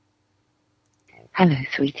Hello,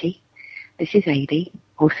 sweetie. This is Adi,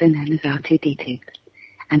 also known as R2D2,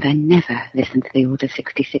 and I never listen to the Order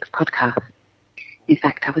 66 podcast. In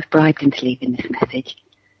fact, I was bribed into leaving this message.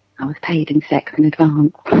 I was paid in sex in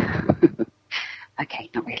advance. Okay,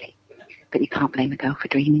 not really. But you can't blame a girl for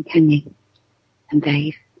dreaming, can you? And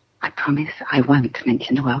Dave, I promise I won't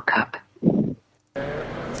mention the World Cup.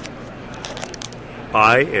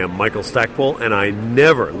 I am Michael Stackpole, and I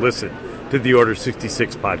never listen to the Order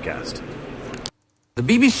 66 podcast. The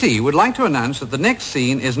BBC would like to announce that the next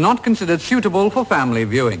scene is not considered suitable for family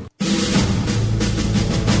viewing.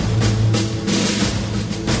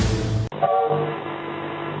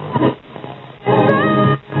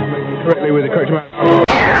 Correctly with the correct amount.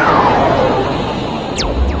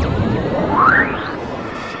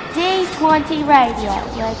 D20 Radio,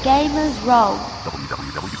 where gamers roll.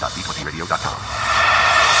 www.d20radio.com.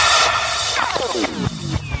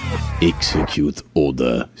 Execute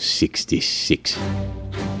Order 66.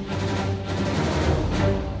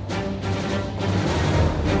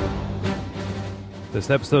 This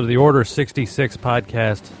episode of the Order 66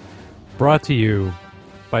 podcast brought to you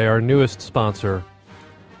by our newest sponsor,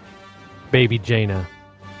 Baby Jaina,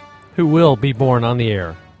 who will be born on the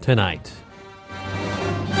air tonight.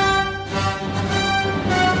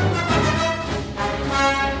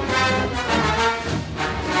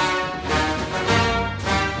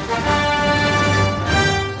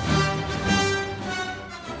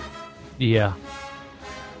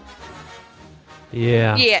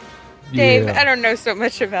 Yeah. Dave, I don't know so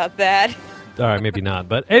much about that. All right, maybe not.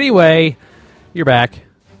 But anyway, you're back.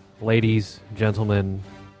 Ladies, gentlemen,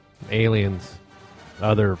 aliens,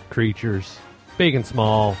 other creatures, big and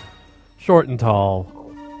small, short and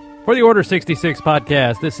tall. For the Order 66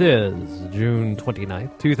 podcast, this is June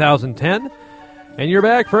 29th, 2010. And you're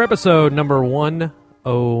back for episode number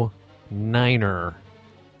 109er,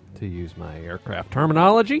 to use my aircraft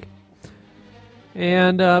terminology.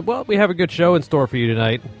 And, well, we have a good show in store for you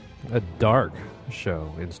tonight. A dark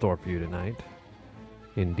show in store for you tonight.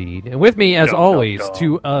 Indeed. And with me, as always,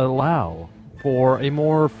 to allow for a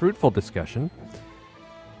more fruitful discussion,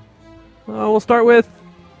 we'll start with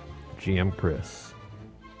GM Chris.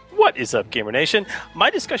 What is up, Gamer Nation? My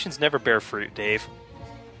discussions never bear fruit, Dave.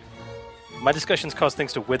 My discussions cause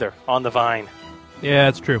things to wither on the vine. Yeah,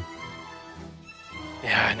 it's true.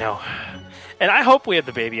 Yeah, I know. And I hope we have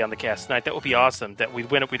the baby on the cast tonight. That would be awesome. That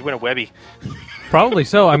we'd win a Webby. Probably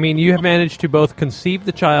so. I mean, you have managed to both conceive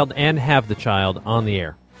the child and have the child on the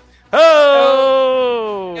air.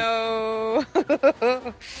 Oh! No.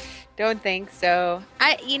 Don't think so.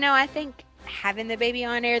 I think having the baby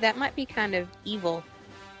on air, that might be kind of evil.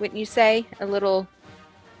 Wouldn't you say? A little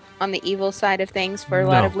on the evil side of things for a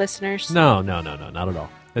lot of listeners? No, not at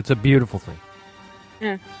all. It's a beautiful thing.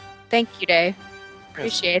 Thank you, Dave.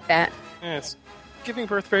 Appreciate that. Yes. Giving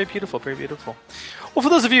birth, very beautiful, very beautiful. Well, for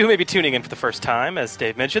those of you who may be tuning in for the first time, as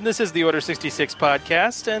Dave mentioned, this is the Order 66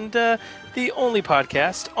 podcast, and the only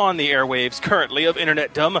podcast on the airwaves currently of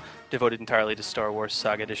Internet Dumb, devoted entirely to Star Wars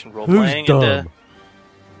Saga Edition role-playing. Who's dumb? And,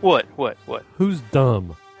 what? Who's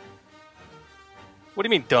dumb? What do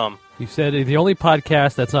you mean, dumb? You said the only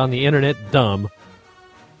podcast that's on the Internet dumb.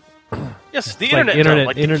 Yes, the Internet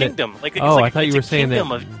dumb, like the kingdom. I thought you were saying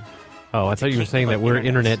that... I thought you were saying that we're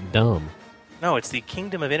Internet dumb. No, it's the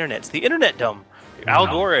kingdom of Internet. It's the Internet dumb. Al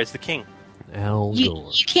Gore is the king. Al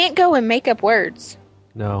Gore. You can't go and make up words.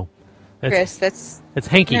 No. Chris, that's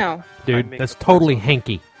hanky. No. Dude, that's totally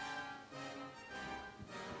hanky.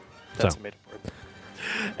 That's a made up word.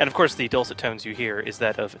 And of course, the dulcet tones you hear is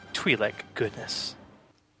that of Twi'lek goodness.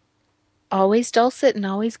 Always dulcet and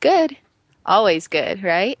always good. Always good,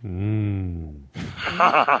 right?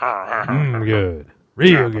 Good.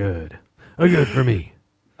 Real good. A good for me.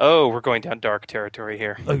 Oh, we're going down dark territory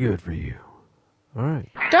here. A good for you. All right.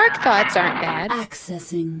 Dark thoughts aren't bad.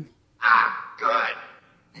 Accessing. Good.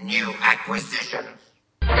 New acquisitions.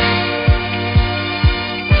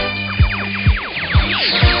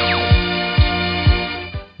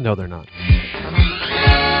 No, they're not.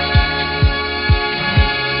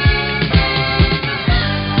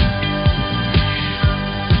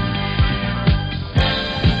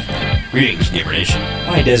 Greetings, Gamer Nation.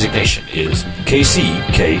 My designation is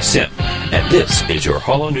KCK Sim, and this is your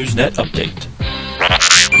Holo News Net update.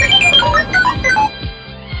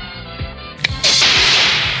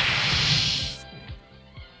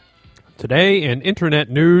 Today in Internet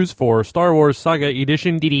news for Star Wars Saga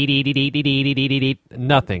Edition,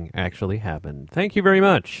 nothing actually happened. Thank you very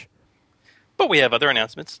much. But we have other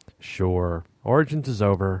announcements. Sure. Origins is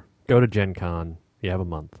over. Go to Gen Con. You have a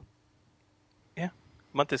month. Yeah,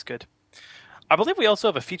 month is good. I believe we also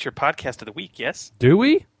have a featured podcast of the week, yes? Do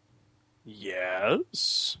we?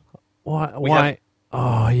 Yes. Why?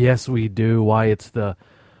 Oh, yes, we do. Why it's the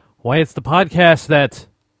podcast that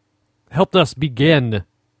helped us begin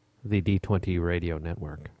the D20 Radio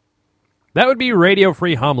Network. That would be Radio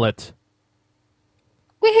Free Hamlet.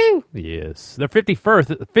 Woohoo! Yes, the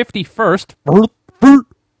 51st. 51st.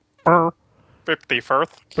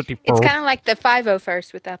 It's kind of like the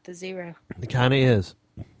 501st without the zero. It kind of is.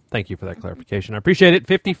 Thank you for that clarification. I appreciate it.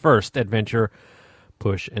 51st Adventure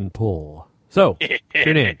Push and Pull. So,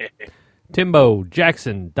 tune in. Timbo,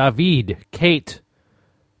 Jackson, David, Kate,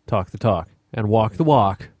 talk the talk, and walk the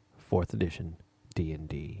walk, 4th edition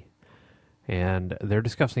D&D. And they're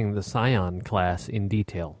discussing the Scion class in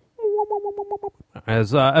detail.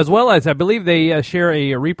 As well as, I believe they share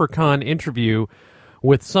a ReaperCon interview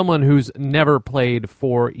with someone who's never played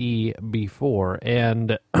 4E before,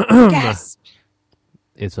 and Yes.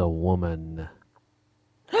 It's a woman.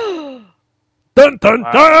 Dun dun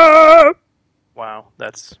dun! Wow,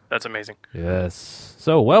 that's amazing. Yes.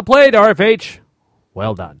 So, well played, RFH.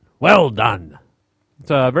 Well done. Well done.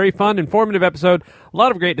 It's a very fun, informative episode. A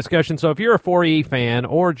lot of great discussion. So if you're a 4E fan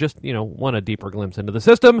or just, want a deeper glimpse into the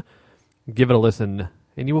system, give it a listen,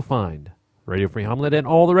 and you will find Radio Free Hamlet and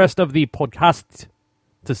all the rest of the podcasts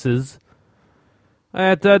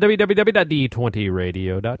at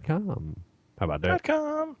www.d20radio.com. How about that?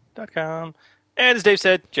 .com. And as Dave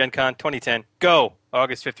said, Gen Con 2010. Go!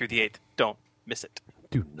 August 5th through the 8th. Don't miss it.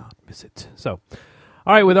 Do not miss it. So,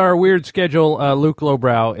 all right, with our weird schedule, Luke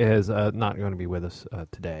Lowbrow is not going to be with us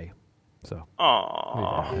today. So,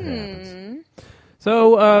 aww.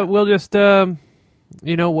 So we'll just,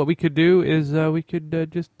 what we could do is we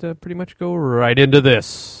could just pretty much go right into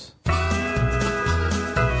this.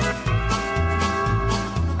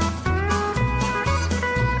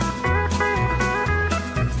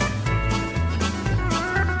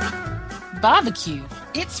 Barbecue.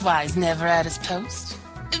 It's why he's never at his post.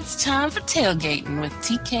 It's time for tailgating with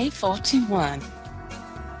TK421.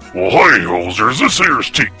 Well, hey, hosers, this here's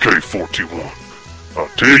TK421. I'll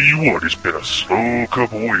tell you what, it's been a slow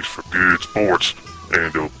couple weeks for good sports,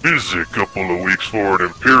 and a busy couple of weeks for an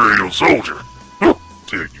Imperial soldier.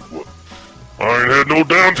 Tell you what, I ain't had no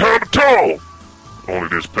downtime at all. Only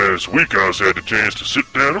this past week I had the chance to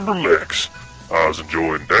sit down and relax. I was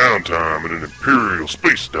enjoying downtime in an Imperial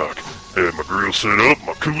space dock. Had my grill set up,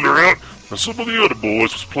 my cooler out, and some of the other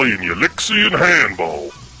boys was playing Ulixian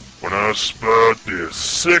handball. When I spied this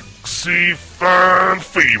sexy, fine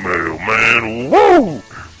female, man, whoa!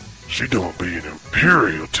 She done being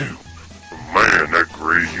Imperial, too. Man, that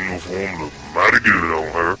gray uniform looked mighty good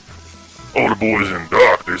on her. All the boys in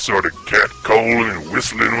dock, they started catcalling and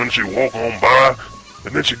whistling when she walked on by,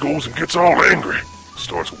 and then she goes and gets all angry,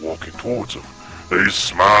 starts walking towards them. These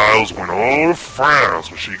smiles went all her frowns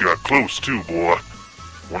when she got close too, boy.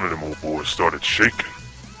 One of them old boys started shaking,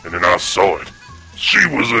 and then I saw it. She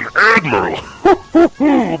was an admiral.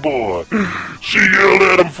 Hoo-hoo-hoo, boy. She yelled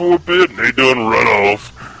at him for a bit, and they done run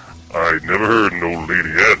off. I ain't never heard of no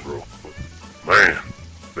lady admiral, but man,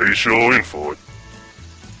 they sure in for it.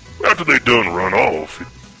 After they done run off,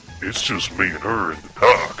 it's just me and her in the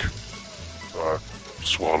dock. I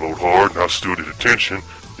swallowed hard and I stood at attention,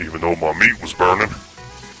 even though my meat was burning.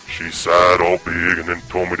 She sighed all big and then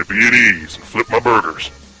told me to be at ease and flip my burgers.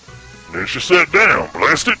 And then she sat down,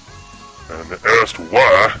 blast it, and asked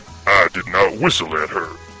why I did not whistle at her.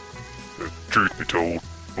 The truth be told,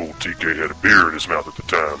 old TK had a beer in his mouth at the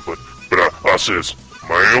time, but I says,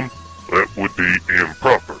 "Ma'am, that would be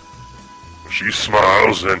improper." She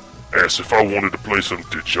smiles and asks if I wanted to play some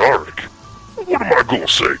Dejaric. What am I gonna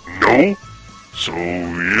say, no? So,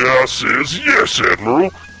 yeah, I says, "Yes,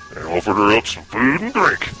 Admiral," and offered her up some food and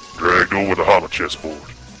drink, dragged over the hollow chessboard.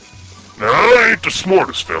 Now, I ain't the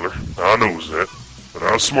smartest feller, I knows that, but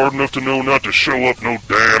I was smart enough to know not to show up no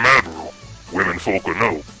damn Admiral. Women folk will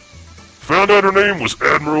know. Found out her name was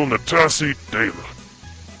Admiral Natasi Dela.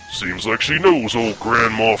 Seems like she knows old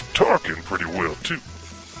Grand Moff Tarkin pretty well, too.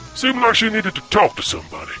 Seemed like she needed to talk to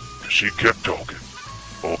somebody, cause she kept talking.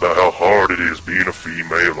 All about how hard it is being a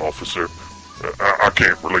female officer. I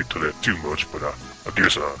can't relate to that too much, but I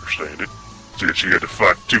guess I understand it. Said she had to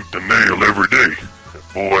fight tooth and nail every day. And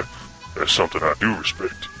boy, that's something I do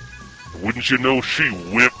respect. Wouldn't you know she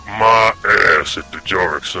whipped my ass at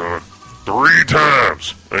Dejaric, son. 3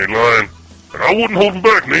 times. Ain't lying. And I wasn't holding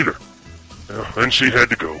back neither. Then she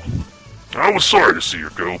had to go. I was sorry to see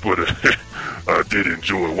her go, but I did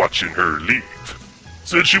enjoy watching her leave.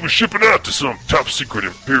 Said she was shipping out to some top-secret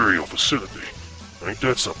Imperial facility. Ain't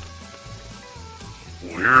that something?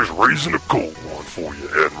 Well, here's raising a cold one for you,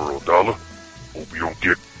 Admiral Dala. Hope you don't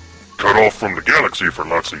get cut off from the galaxy for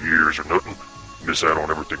lots of years or nothing. miss out on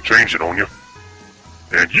everything changing on you.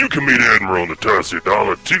 And you can meet Admiral Natasha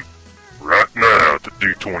Dollar too, right now at the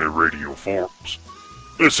D20 Radio forums.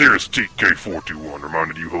 This here is TK421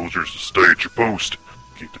 reminding you hosers to stay at your post,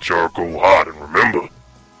 keep the charcoal hot, and remember,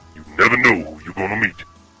 you never know who you're gonna meet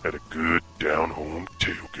at a good down-home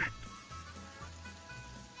tailgate.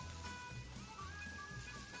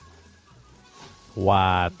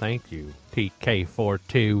 Why, thank you,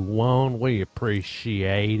 TK421. We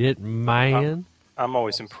appreciate it, man. I'm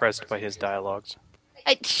always impressed by his dialogues.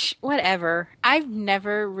 Whatever. I've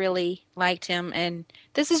never really liked him, and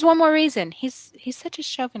this is one more reason. He's such a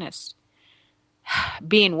chauvinist.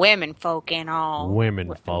 Being women folk and all.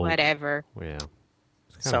 Women folk. Whatever. Yeah.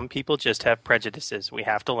 Some people just have prejudices. We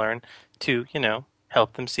have to learn to,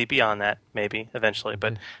 help them see beyond that, maybe, eventually.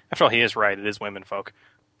 But after all, he is right. It is women folk.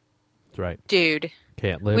 That's right. Dude.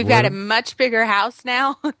 Can't live We've with got him. a much bigger house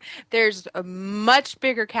now. There's a much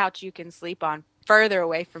bigger couch you can sleep on further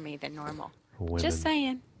away from me than normal. Women. Just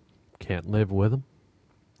saying. Can't live with him.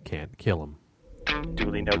 Can't kill him.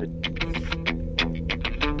 Duly noted.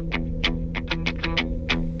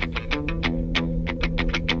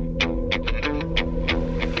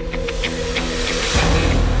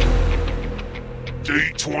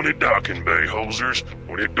 D20 docking bay, hosers.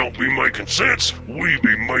 When it don't be making sense, we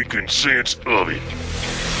be making sense of it.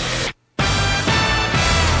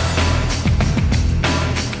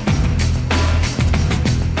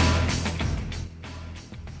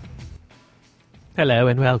 Hello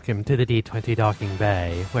and welcome to the D20 Docking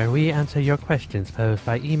Bay, where we answer your questions posed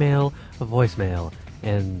by email, voicemail,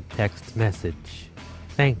 and text message.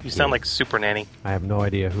 Thank you. You sound like Super Nanny. I have no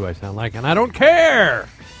idea who I sound like, and I don't care!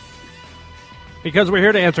 Because we're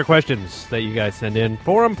here to answer questions that you guys send in.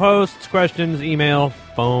 Forum posts, questions, email,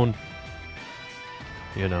 phone,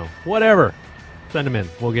 whatever. Send them in.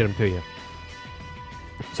 We'll get them to you.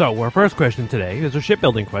 So, our first question today is a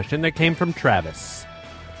shipbuilding question that came from Travis.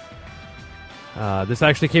 This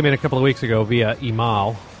actually came in a couple of weeks ago via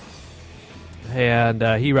email, and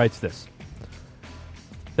he writes this.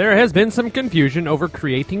 There has been some confusion over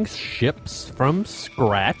creating ships from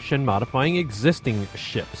scratch and modifying existing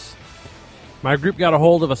ships. My group got a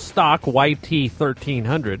hold of a stock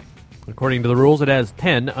YT-1300. According to the rules, it has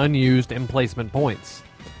 10 unused emplacement points.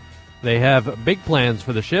 They have big plans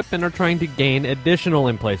for the ship and are trying to gain additional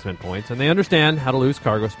emplacement points, and they understand how to lose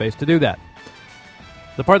cargo space to do that.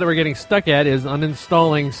 The part that we're getting stuck at is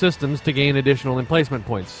uninstalling systems to gain additional emplacement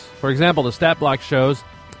points. For example, the stat block shows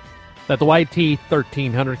that the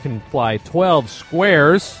YT-1300 can fly 12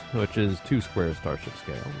 squares, which is 2 squares starship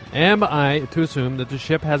scale. Am I to assume that the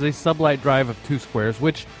ship has a sublight drive of 2 squares,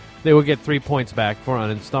 which they will get 3 points back for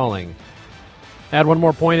uninstalling? Add 1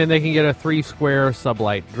 more point and they can get a 3-square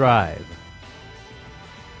sublight drive.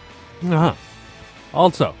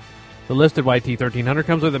 Also, the listed YT-1300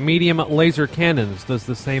 comes with a medium laser cannons. Does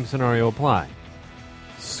the same scenario apply?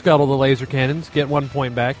 Scuttle the laser cannons, get 1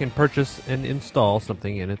 point back, and purchase and install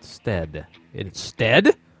something in its stead.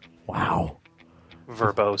 Instead? Wow.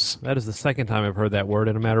 Verbose. That is the second time I've heard that word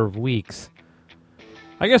in a matter of weeks.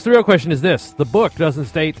 I guess the real question is this. The book doesn't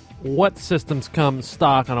state what systems come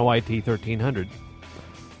stock on a YT-1300.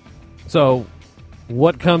 So,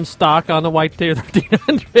 what comes stock on the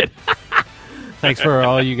YT-1300? Thanks for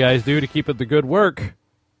all you guys do to keep up the good work.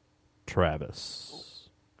 Travis.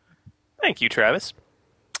 Thank you, Travis.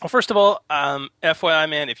 Well, first of all, FYI,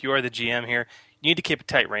 man, if you are the GM here, you need to keep a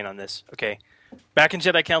tight rein on this, okay? Back in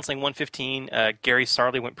Jedi Counseling 115, Gary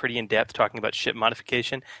Sarley went pretty in-depth talking about ship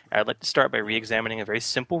modification. I'd like to start by re-examining a very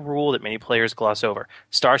simple rule that many players gloss over.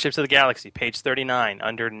 Starships of the Galaxy, page 39,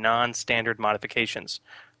 under non-standard modifications.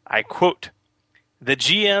 I quote, "The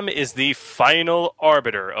GM is the final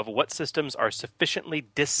arbiter of what systems are sufficiently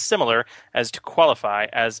dissimilar as to qualify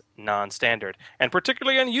as non-standard, and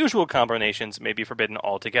particularly unusual combinations may be forbidden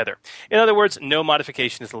altogether. In other words, no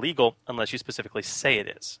modification is illegal unless you specifically say it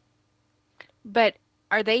is." But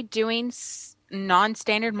are they doing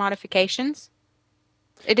non-standard modifications?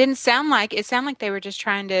 It didn't sound like they were just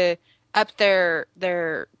trying to up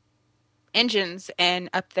their engines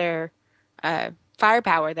and up their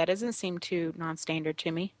firepower. That doesn't seem too non-standard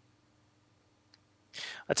to me.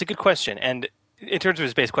 That's a good question. And in terms of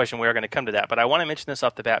his base question, we are going to come to that. But I want to mention this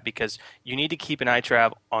off the bat because you need to keep an eye,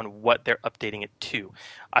 Trav, on what they're updating it to.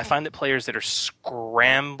 I find that players that are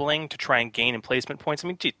scrambling to try and gain emplacement points,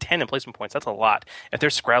 10 emplacement points, that's a lot. If they're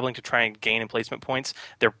scrabbling to try and gain emplacement points,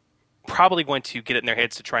 they're probably going to get it in their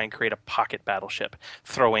heads to try and create a pocket battleship,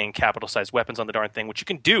 throwing capital-sized weapons on the darn thing, which you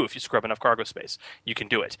can do if you scrub enough cargo space. You can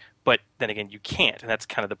do it. But then again, you can't, and that's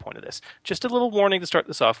kind of the point of this. Just a little warning to start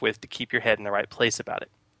this off with to keep your head in the right place about it.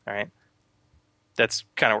 All right? That's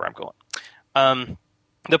kind of where I'm going.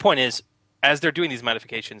 The point is, as they're doing these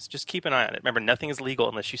modifications, just keep an eye on it. Remember, nothing is legal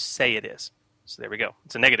unless you say it is. So there we go.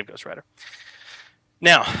 It's a negative Ghost Rider.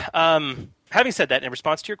 Now, having said that, in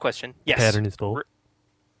response to your question, yes. Pattern is full.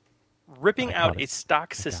 Ripping out a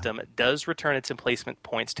stock system does return its emplacement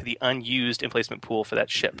points to the unused emplacement pool for that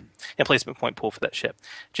ship. Emplacement point pool for that ship.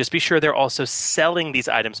 Just be sure they're also selling these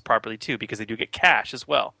items properly too, because they do get cash as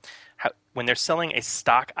well. When they're selling a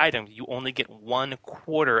stock item, you only get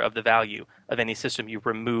 1/4 of the value of any system you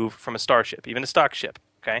remove from a starship, even a stock ship.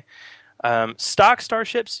 Okay. Stock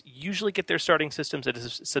starships usually get their starting systems at a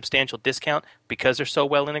substantial discount because they're so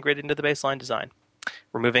well integrated into the baseline design.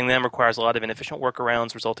 Removing them requires a lot of inefficient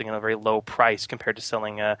workarounds, resulting in a very low price compared to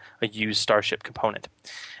selling a used starship component.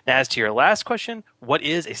 Now, as to your last question, what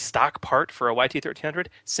is a stock part for a YT-1300?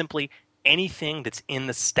 Simply anything that's in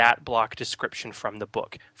the stat block description from the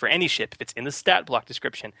book. For any ship, if it's in the stat block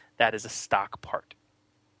description, that is a stock part.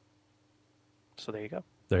 So there you go.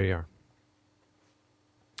 There you are.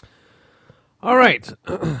 All right.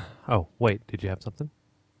 Oh, wait. Did you have something?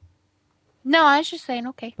 No, I was just saying,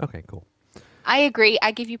 okay. Okay, cool. I agree.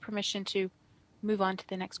 I give you permission to move on to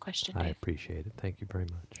the next question, Dave. I appreciate it. Thank you very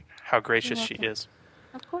much. How gracious she is.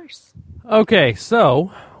 Of course. Okay,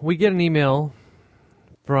 so we get an email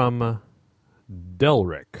from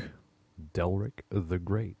Delric. Delric the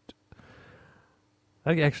Great.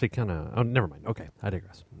 I actually kind of... Oh, never mind. Okay, I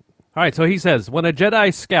digress. All right, so he says, when a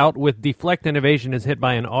Jedi scout with deflect and evasion is hit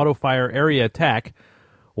by an auto-fire area attack,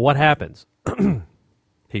 what happens?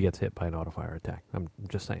 He gets hit by an auto-fire attack. I'm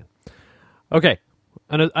just saying. Okay,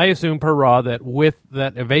 and I assume per raw that with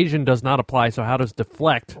that evasion does not apply, so how does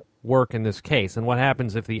deflect work in this case? And what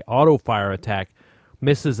happens if the auto-fire attack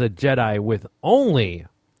misses a Jedi with only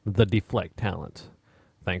the deflect talent?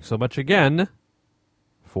 Thanks so much again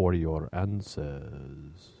for your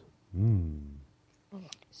answers.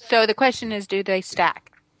 So the question is, do they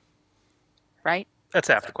stack? Right? That's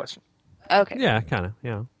half the question. Okay. Yeah, kind of,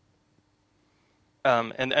 yeah.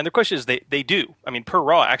 And the question is, they do. I mean, per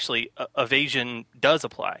raw, actually, evasion does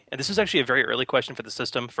apply. And this is actually a very early question for the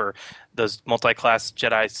system for those multi-class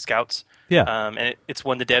Jedi scouts. Yeah. And it's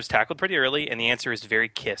one the devs tackled pretty early, and the answer is very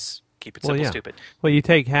KISS. Keep it simple, stupid. Well, you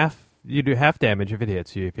do half damage if it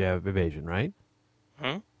hits you if you have evasion, right?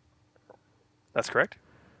 That's correct.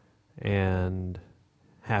 And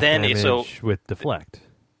half damage with deflect.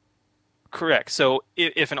 Correct. So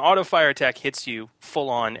if an auto-fire attack hits you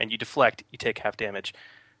full-on and you deflect, you take half damage.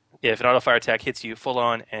 If an auto-fire attack hits you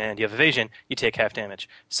full-on and you have evasion, you take half damage.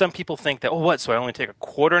 Some people think that, so I only take a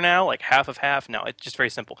quarter now, like half of half? No, it's just very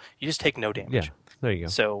simple. You just take no damage. Yeah, there you go.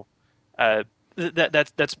 So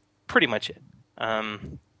that's pretty much it.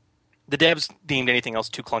 The devs deemed anything else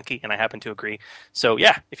too clunky, and I happen to agree. So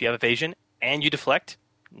yeah, if you have evasion and you deflect,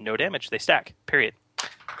 no damage. They stack, period.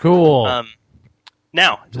 Cool.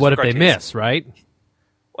 Now, what if they miss, right?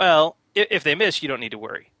 Well, if they miss, you don't need to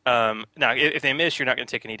worry. Now, if they miss, you're not going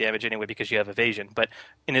to take any damage anyway because you have evasion. But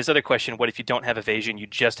in his other question, what if you don't have evasion, you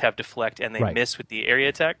just have deflect, and they miss with the area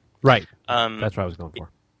attack? Right. That's what I was going for.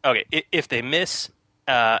 Okay. If they miss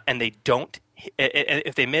and they don't,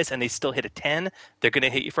 if they miss and they still hit a 10, they're going to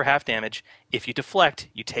hit you for half damage. If you deflect,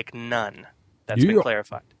 you take none. That's been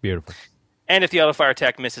clarified. Beautiful. And if the auto-fire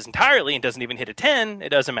attack misses entirely and doesn't even hit a 10, it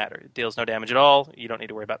doesn't matter. It deals no damage at all. You don't need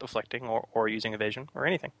to worry about deflecting or using evasion or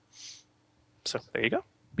anything. So there you go.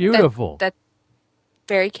 Beautiful. That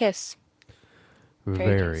very KISS.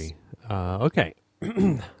 Very. Okay.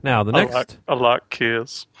 Now, the next... I like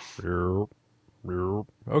KISS. Okay.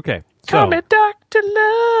 Call me Dr.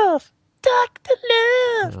 Love. Dr.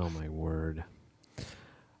 Love. Oh, my word.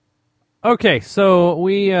 Okay, so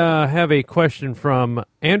we have a question from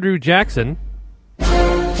Andrew Jackson. Dude,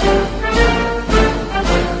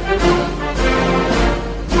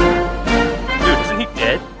 isn't he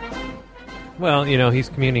dead? Well, he's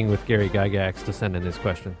communing with Gary Gygax to send in his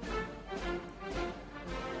question.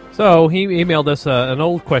 So he emailed us an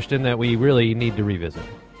old question that we really need to revisit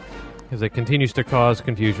because it continues to cause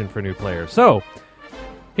confusion for new players. So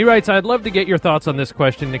he writes, I'd love to get your thoughts on this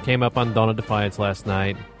question that came up on Dawn of Defiance last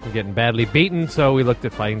night. We're getting badly beaten, so we looked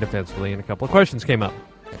at fighting defensively, and a couple of questions came up.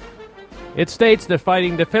 It states that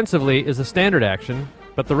fighting defensively is a standard action,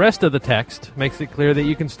 but the rest of the text makes it clear that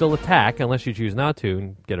you can still attack unless you choose not to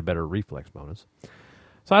and get a better reflex bonus.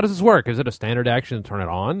 So how does this work? Is it a standard action to turn it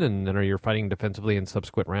on, and then are you fighting defensively in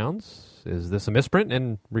subsequent rounds? Is this a misprint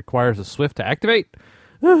and requires a swift to activate?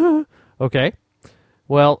 Okay.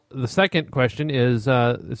 Well, the second question is,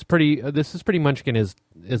 this is pretty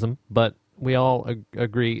Munchkinism, but we all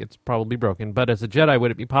agree it's probably broken. But as a Jedi,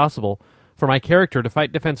 would it be possible for my character to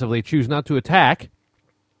fight defensively, choose not to attack,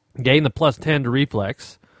 gain the +10 to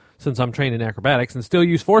reflex, since I'm trained in acrobatics, and still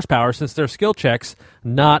use force power since they're skill checks,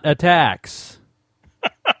 not attacks.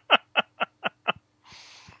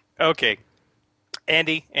 Okay.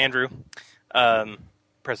 Andrew,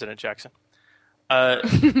 President Jackson.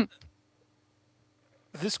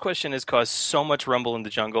 This question has caused so much rumble in the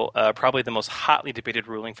jungle, probably the most hotly debated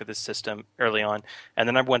ruling for this system early on, and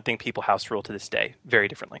the number one thing people house rule to this day, very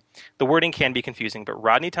differently. The wording can be confusing, but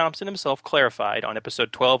Rodney Thompson himself clarified on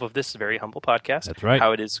episode 12 of this very humble podcast That's right.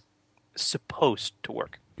 how it is supposed to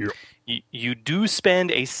work. Yep. You do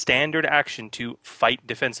spend a standard action to fight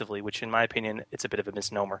defensively, which in my opinion, it's a bit of a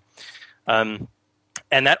misnomer.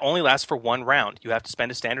 And that only lasts for one round. You have to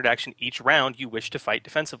spend a standard action each round you wish to fight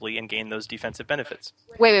defensively and gain those defensive benefits.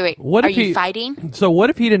 Wait. What Are if you fighting? So what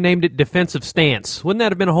if he'd have named it defensive stance? Wouldn't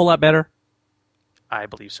that have been a whole lot better? I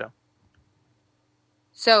believe so.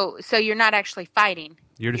 So you're not actually fighting.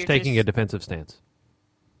 You're just taking a defensive stance.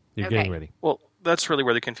 You're Okay. getting ready. Well, that's really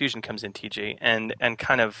where the confusion comes in, TJ, and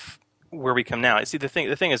kind of where we come now. See, the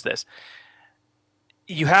thing is this.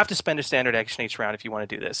 You have to spend a standard action each round if you want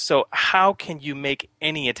to do this. So how can you make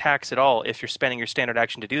any attacks at all if you're spending your standard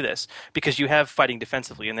action to do this? Because you have fighting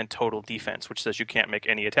defensively and then total defense, which says you can't make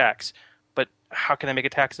any attacks. But how can I make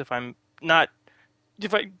attacks if I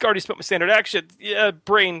already spent my standard action? Yeah,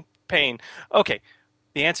 brain pain. Okay,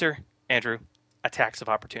 the answer, Andrew, attacks of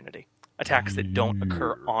opportunity. Attacks that don't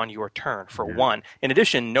occur on your turn, for one. In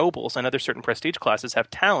addition, nobles and other certain prestige classes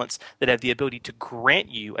have talents that have the ability to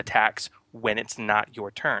grant you attacks when it's not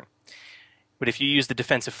your turn. But if you use the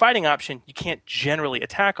defensive fighting option, you can't generally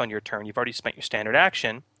attack on your turn. You've already spent your standard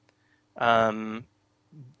action. But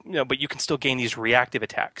you can still gain these reactive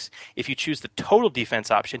attacks. If you choose the total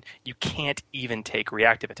defense option, you can't even take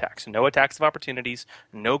reactive attacks. No attacks of opportunities,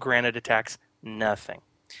 no granted attacks, nothing.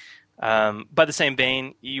 By the same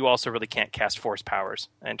vein, you also really can't cast force powers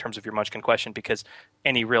in terms of your Munchkin question because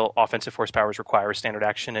any real offensive force powers require a standard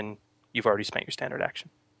action, and you've already spent your standard action.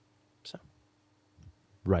 So,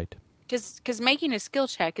 right. Because making a skill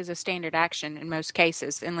check is a standard action in most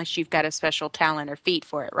cases, unless you've got a special talent or feat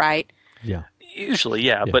for it, right? Yeah. Usually,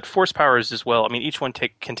 yeah. But force powers as well. I mean, each one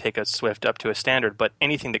can take a swift up to a standard, but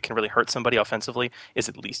anything that can really hurt somebody offensively is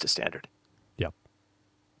at least a standard. Yep.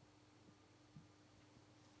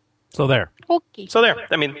 So there. Okay. So there.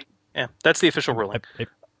 I mean, yeah, that's the official ruling.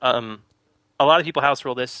 A lot of people house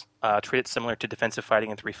rule this, treat it similar to defensive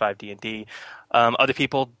fighting in 3.5 D&D. Other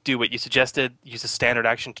people do what you suggested, use a standard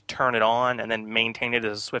action to turn it on and then maintain it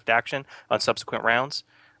as a swift action on subsequent rounds.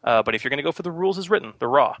 But if you're going to go for the rules as written, the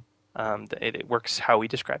raw, it works how we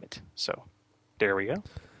describe it. So there we go.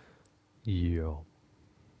 Yeah.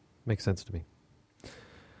 Makes sense to me.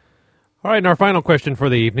 All right, and our final question for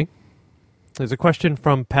the evening is a question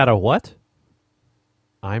from Pata What?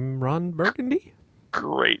 I'm Ron Burgundy.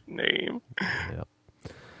 Great name. Yep.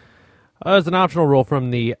 As an optional rule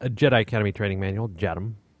from the Jedi Academy Training Manual,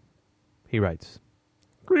 JADM, he writes,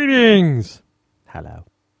 Greetings! Hello.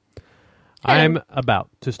 I'm about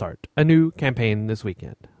to start a new campaign this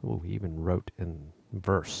weekend. Oh, he even wrote in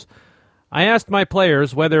verse. I asked my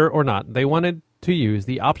players whether or not they wanted to use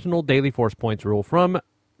the optional daily force points rule from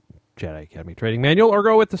Jedi Academy Training Manual or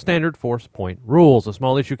go with the standard force point rules. A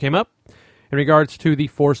small issue came up in regards to the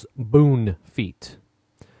force boon feat.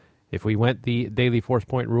 If we went the daily force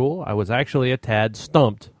point rule, I was actually a tad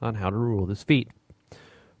stumped on how to rule this feat.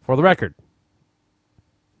 For the record,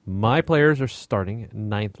 my players are starting at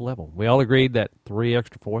 9th level. We all agreed that 3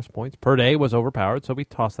 extra force points per day was overpowered, so we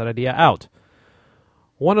tossed that idea out.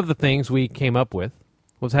 One of the things we came up with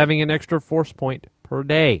was having an extra force point per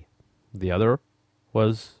day. The other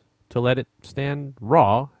was to let it stand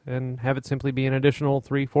raw and have it simply be an additional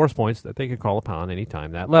 3 force points that they could call upon any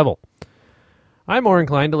time that level. I'm more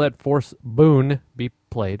inclined to let Force Boon be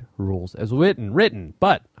played rules as written,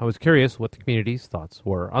 but I was curious what the community's thoughts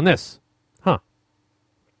were on this. Huh.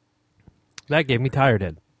 That gave me tired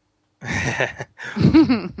head.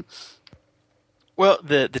 Well,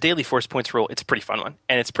 the daily force points rule, it's a pretty fun one,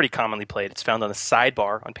 and it's pretty commonly played. It's found on the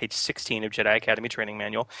sidebar on page 16 of Jedi Academy Training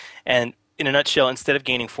Manual, and in a nutshell, instead of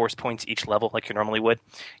gaining force points each level like you normally would,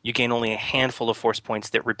 you gain only a handful of force points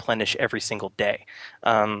that replenish every single day.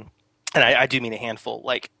 And I do mean a handful.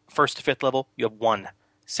 Like 1st to 5th level, you have 1.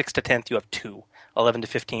 6th to 10th, you have 2. 11th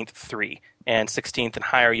to 15th, 3. And 16th and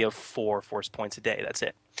higher, you have 4 force points a day. That's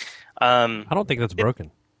it. I don't think that's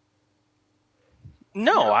broken.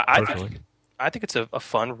 No, I think it's a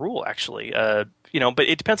fun rule, actually. But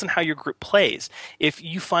it depends on how your group plays. If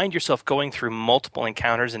you find yourself going through multiple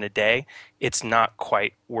encounters in a day, it's not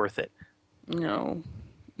quite worth it. No,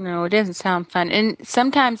 it doesn't sound fun. And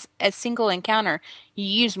sometimes a single encounter, you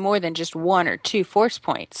use more than just 1 or 2 force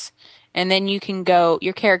points. and then your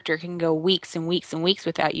character can go weeks and weeks and weeks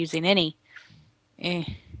without using any. I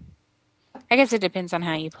guess it depends on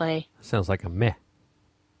how you play. Sounds like a meh.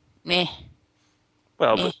 Meh.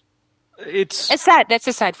 Well, but that's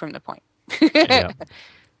aside from the point. Yeah.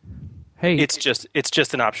 Hey, it's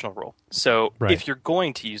just an optional rule. So if you're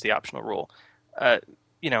going to use the optional rule,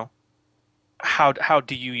 how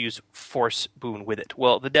do you use Force Boon with it?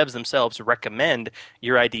 Well, the devs themselves recommend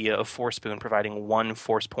your idea of Force Boon providing 1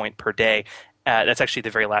 force point per day. That's actually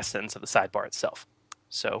the very last sentence of the sidebar itself.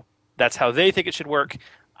 So that's how they think it should work.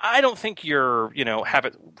 I don't think have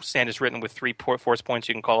it stand as written with 3 force points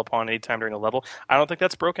you can call upon anytime during a level. I don't think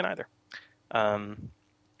that's broken either.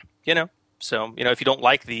 So if you don't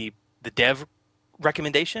like the dev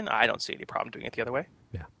recommendation, I don't see any problem doing it the other way.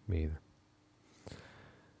 Yeah, me either.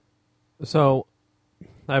 So,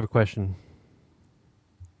 I have a question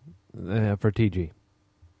for TG.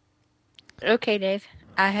 Okay, Dave.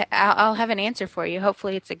 I'll have an answer for you.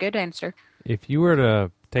 Hopefully it's a good answer. If you were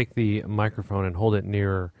to take the microphone and hold it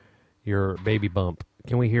near your baby bump,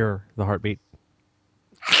 can we hear the heartbeat?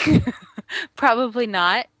 Probably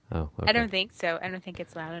not. Oh, okay. I don't think so. I don't think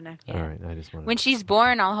it's loud enough yet. All right, I just wanted. When she's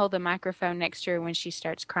born, I'll hold the microphone next to her when she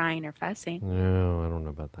starts crying or fussing. No, I don't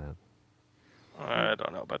know about that. I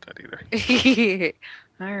don't know about that either.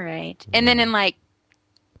 All right. And then in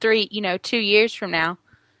 2 years from now,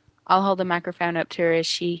 I'll hold the microphone up to her as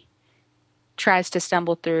she tries to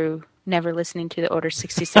stumble through never listening to the Order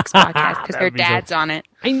 66 podcast because her dad's on it.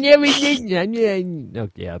 I never did that. Oh,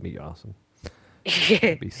 yeah, that'd be awesome.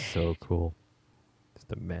 That'd be so cool.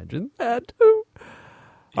 Just imagine that.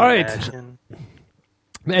 All right.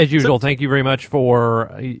 As usual, thank you very much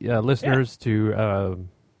for listeners to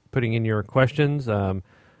putting in your questions,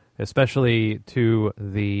 especially to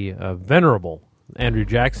the venerable Andrew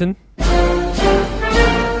Jackson.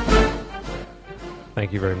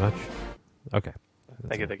 Thank you very much. Okay.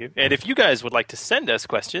 Thank you. And if you guys would like to send us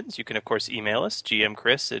questions, you can, of course, email us, GM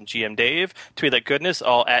Chris and GM Dave, tweet that goodness,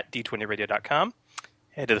 all at d20radio.com.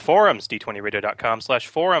 Head to the forums,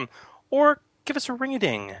 d20radio.com/forum, or give us a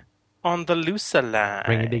ring-a-ding on the Lusa line.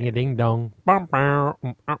 Ring-a-ding-a-ding-dong.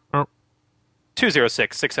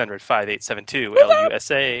 206-600-5872,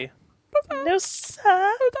 LUSA.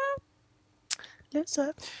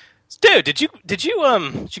 Lusa. Dude, did you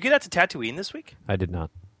get out to Tatooine this week? I did not.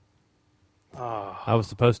 Oh. I was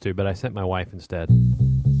supposed to, but I sent my wife instead.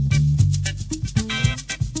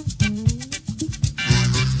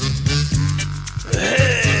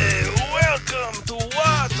 Hey, welcome to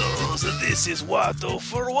Watto's. This is Watto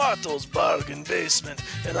for Watto's Bargain Basement,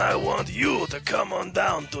 and I want you to come on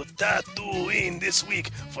down to Tatooine this week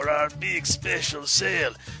for our big special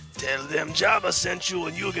sale. Tell them Jabba sent you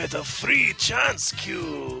and you get a free chance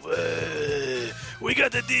cube. We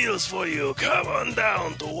got the deals for you. Come on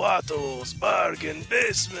down to Watto's Bargain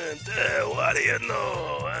Basement. What do you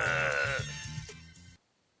know?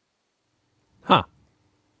 Huh.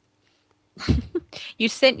 You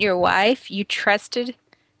sent your wife. You trusted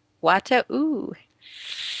Watto. Ooh.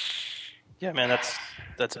 Yeah, man,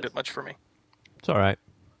 that's a bit much for me. It's all right.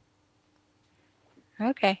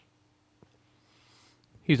 Okay.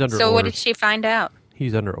 He's under So orders. what did she find out?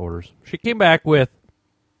 He's under orders. She came back with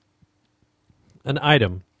an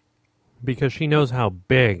item because she knows how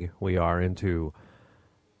big we are into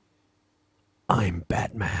I'm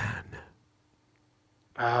Batman.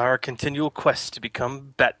 Our continual quest to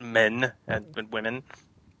become Batmen and women.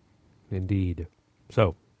 Indeed.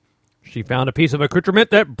 So, she found a piece of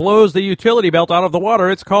accoutrement that blows the utility belt out of the water.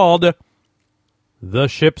 It's called the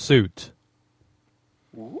ship suit.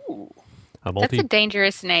 Ooh. That's a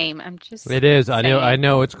dangerous name. It is. saying. I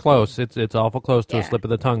know. It's close. It's awful close to a slip of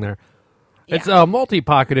the tongue there. Yeah. It's a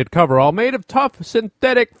multi-pocketed coverall made of tough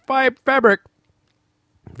synthetic fabric.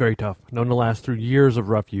 Very tough. Known to last through years of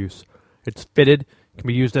rough use. It's fitted. Can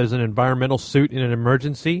be used as an environmental suit in an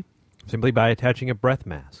emergency simply by attaching a breath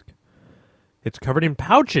mask. It's covered in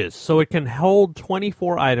pouches, so it can hold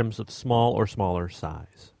 24 items of small or smaller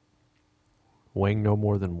size, weighing no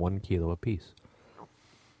more than 1 kilo apiece.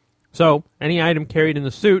 So, any item carried in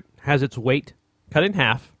the suit has its weight cut in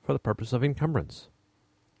half for the purpose of encumbrance.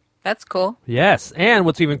 That's cool. Yes, and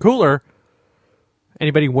what's even cooler,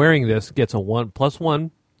 anybody wearing this gets a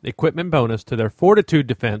 1+1 equipment bonus to their fortitude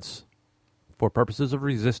defense for purposes of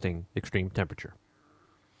resisting extreme temperature.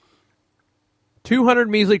 200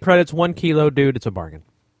 measly credits, 1 kilo, dude, it's a bargain.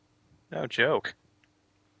 No joke.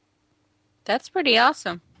 That's pretty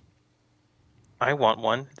awesome. I want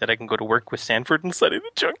one that I can go to work with Sanford and set in the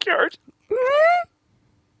junkyard.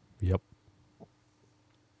 Yep.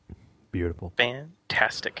 Beautiful.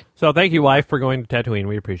 Fantastic. So thank you, wife, for going to Tatooine.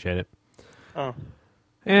 We appreciate it. Oh.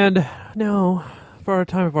 And now, for our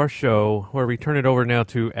time of our show, where we turn it over now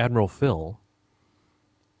to Admiral Phil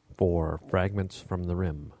for Fragments from the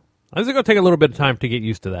Rim. This is going to take a little bit of time to get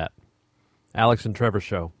used to that. Alex and Trevor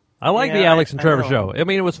Show. I like the Alex and Trevor Show. I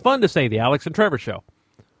mean, it was fun to say the Alex and Trevor Show.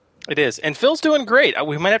 It is. And Phil's doing great.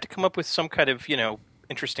 We might have to come up with some kind of,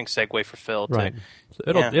 interesting segue for Phil. Right. So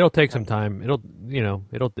it'll take some time.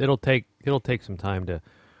 It'll take some time to...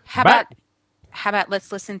 How about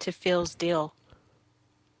let's listen to Phil's deal?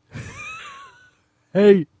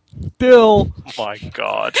 Hey, Bill. Oh my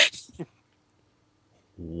God.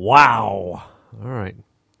 Wow. All right.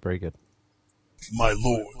 Very good. My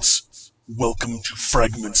lords, welcome to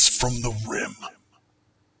Fragments from the Rim.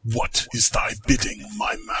 What is thy bidding,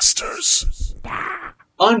 my masters?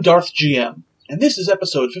 I'm Darth GM, and this is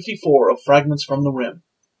episode 54 of Fragments from the Rim.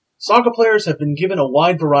 Saga players have been given a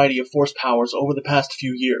wide variety of force powers over the past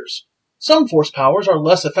few years. Some force powers are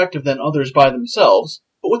less effective than others by themselves,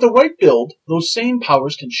 but with the right build, those same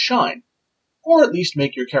powers can shine, or at least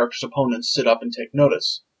make your character's opponents sit up and take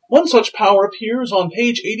notice. One such power appears on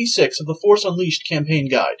page 86 of the Force Unleashed campaign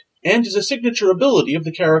guide, and is a signature ability of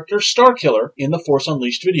the character Starkiller in the Force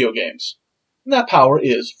Unleashed video games. And that power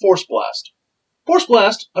is Force Blast. Force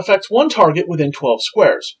Blast affects one target within 12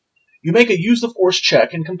 squares. You make a Use the Force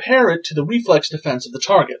check and compare it to the reflex defense of the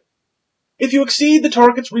target. If you exceed the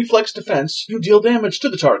target's reflex defense, you deal damage to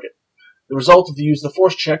the target. The result of the Use the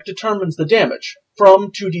Force check determines the damage,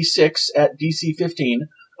 from 2d6 at DC 15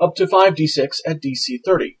 up to 5d6 at DC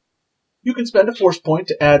 30. You can spend a force point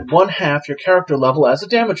to add 1/2 your character level as a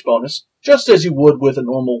damage bonus, just as you would with a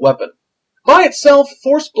normal weapon. By itself,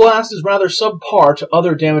 Force Blast is rather subpar to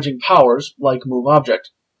other damaging powers, like Move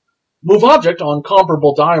Object. Move Object on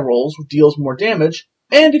comparable die rolls deals more damage,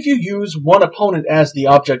 and if you use one opponent as the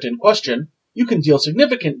object in question, you can deal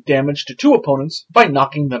significant damage to two opponents by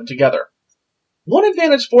knocking them together. One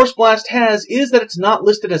advantage Force Blast has is that it's not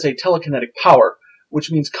listed as a telekinetic power, which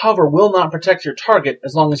means cover will not protect your target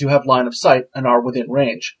as long as you have line of sight and are within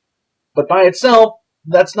range. But by itself,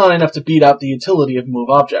 that's not enough to beat out the utility of Move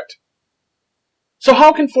Object. So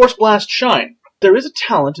how can Force Blast shine? There is a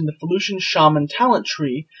talent in the Felucian Shaman talent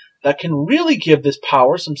tree that can really give this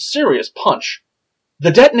power some serious punch.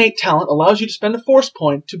 The Detonate talent allows you to spend a force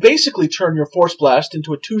point to basically turn your Force Blast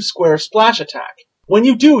into a 2-square splash attack. When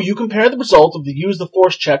you do, you compare the result of the Use the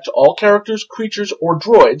Force check to all characters, creatures, or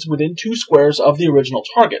droids within 2 squares of the original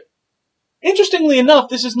target. Interestingly enough,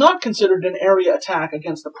 this is not considered an area attack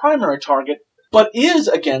against the primary target, but is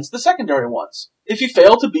against the secondary ones. If you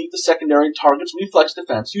fail to beat the secondary target's reflex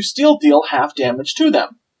defense, you still deal half damage to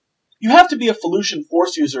them. You have to be a Felucian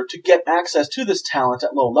Force user to get access to this talent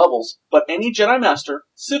at low levels, but any Jedi Master,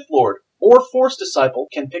 Sith Lord, or Force Disciple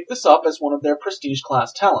can pick this up as one of their Prestige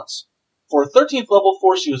class talents. For a 13th level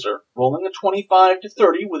Force user, rolling a 25 to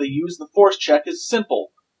 30 with a Use the Force check is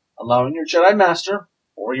simple, allowing your Jedi Master,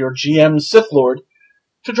 or your GM Sith Lord,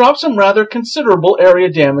 to drop some rather considerable area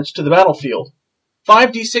damage to the battlefield.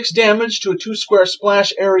 5d6 damage to a 2-square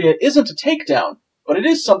splash area isn't a takedown, but it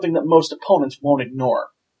is something that most opponents won't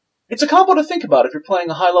ignore. It's a combo to think about if you're playing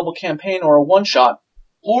a high-level campaign or a one-shot,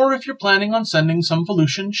 or if you're planning on sending some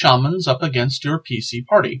Felucian Shamans up against your PC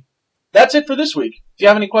party. That's it for this week. If you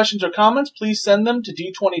have any questions or comments, please send them to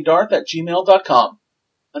d20darth@gmail.com.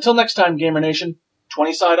 Until next time, Gamer Nation,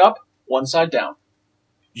 20 side up, 1 side down.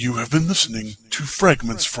 You have been listening to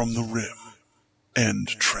Fragments from the Rim. End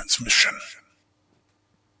transmission.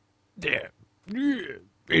 Yeah.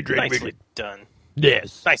 Nicely done.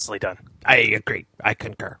 Yes. Nicely done. I agree. I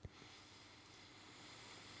concur.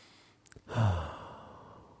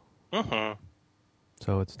 Mm-hmm.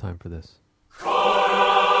 So it's time for this.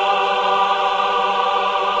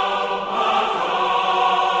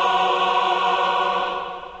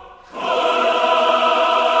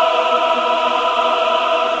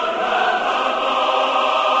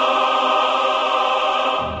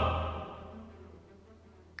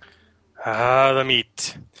 The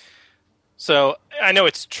meat. So, I know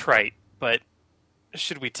it's trite, but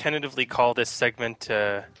should we tentatively call this segment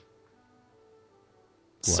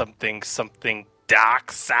something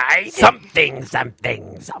dark side? Something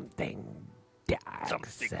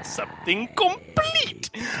complete.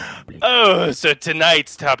 Oh, so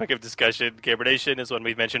tonight's topic of discussion, Gamer Nation, is one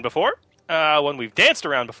we've mentioned before, one we've danced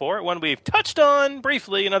around before, one we've touched on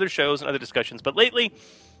briefly in other shows and other discussions, but lately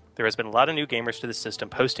there has been a lot of new gamers to the system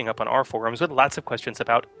posting up on our forums with lots of questions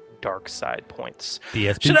about dark side points.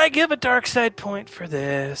 DSP? Should I give a dark side point for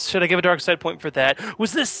this? Should I give a dark side point for that?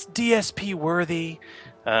 Was this DSP worthy?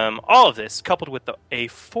 All of this, coupled with a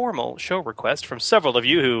formal show request from several of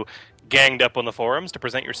you who ganged up on the forums to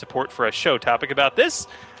present your support for a show topic about this,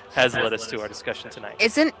 has led us to our discussion tonight.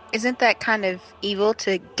 Isn't that kind of evil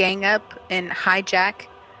to gang up and hijack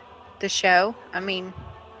the show? I mean,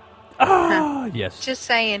 yes. Just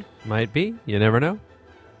saying. Might be. You never know.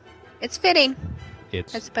 It's fitting. I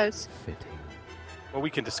suppose. Fitting. Well, we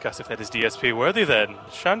can discuss if that is DSP worthy then,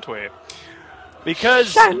 shan't we? Because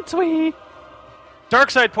shan't we? Dark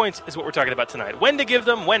side points is what we're talking about tonight. When to give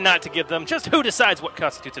them, when not to give them, just who decides what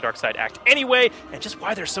constitutes a dark side act anyway, and just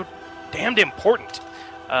why they're so damned important.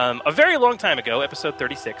 A very long time ago, episode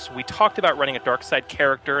 36, we talked about running a dark side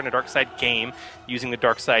character and a dark side game using the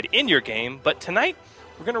dark side in your game, but tonight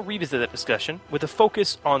we're going to revisit that discussion with a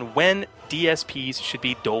focus on when DSPs should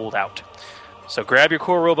be doled out. So grab your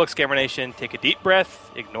core rulebooks, Gamer Nation, take a deep breath,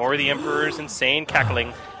 ignore the Emperor's insane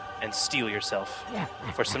cackling, and steel yourself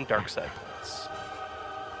for some dark side points.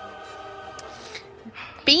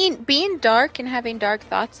 Being dark and having dark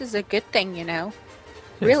thoughts is a good thing, you know.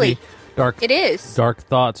 Really. It is. Dark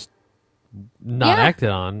thoughts not acted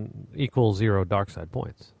on equals 0 dark side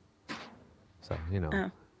points. So,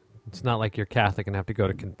 it's not like you're Catholic and have to go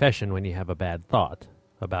to confession when you have a bad thought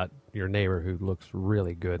about your neighbor who looks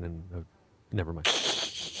really good and never mind.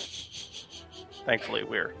 Thankfully,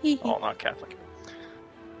 we're all not Catholic.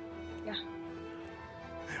 Yeah.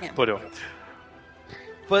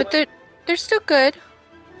 But they're still good.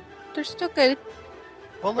 They're still good.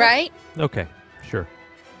 Well, right? Okay, sure.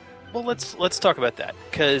 Well, let's talk about that,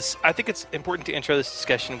 because I think it's important to intro this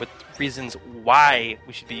discussion with reasons why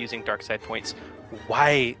we should be using dark side points,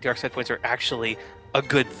 why dark side points are actually a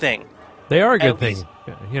good thing. They are a good thing,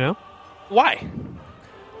 Why?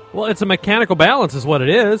 Well, it's a mechanical balance is what it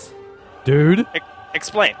is, dude.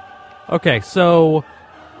 Explain. Okay, so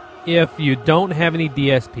if you don't have any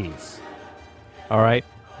DSPs, all right,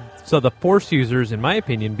 so the Force users, in my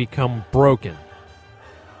opinion, become broken.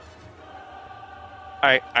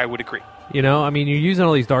 I would agree. You're using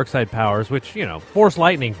all these dark side powers, which, Force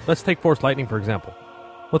Lightning. Let's take Force Lightning, for example.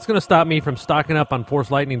 What's going to stop me from stocking up on Force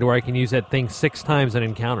Lightning to where I can use that thing 6 times an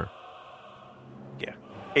encounter? Yeah.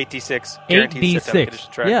 8d6. Guaranteed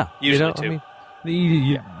 8d6. Track. Yeah. Usually 2.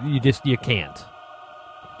 You can't.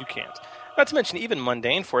 You can't. Not to mention, even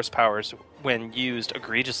mundane Force powers, when used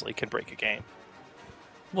egregiously, can break a game.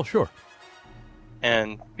 Well, sure.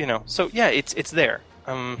 And, so, yeah, it's there.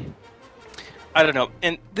 I don't know.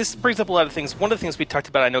 And this brings up a lot of things. One of the things we talked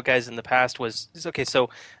about, I know, guys, in the past was, okay, so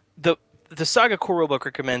the Saga core rulebook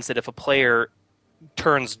recommends that if a player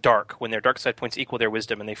turns dark, when their dark side points equal their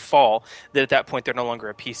wisdom and they fall, that at that point they're no longer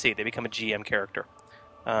a PC. They become a GM character.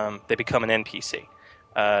 They become an NPC.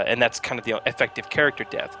 And that's kind of the effective character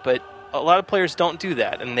death. But a lot of players don't do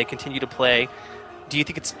that, and they continue to play. Do you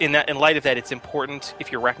think it's in light of that, it's important,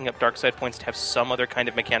 if you're racking up dark side points, to have some other kind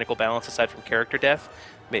of mechanical balance aside from character death?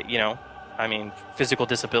 Physical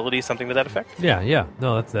disability, something to that effect? Yeah.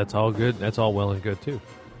 No, that's all good. That's all well and good, too.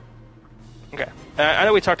 Okay. I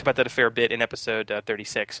know we talked about that a fair bit in episode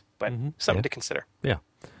 36, but something to consider. Yeah.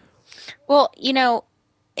 Well,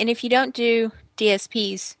 and if you don't do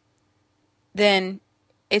DSPs, then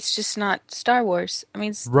it's just not Star Wars.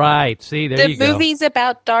 Right. See, there you go. The movie's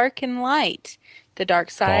about dark and light. The dark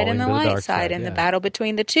side and the light side, and the battle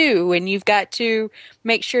between the two. And you've got to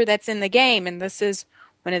make sure that's in the game, and this is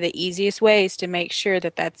one of the easiest ways to make sure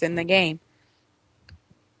that that's in the game.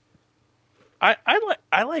 I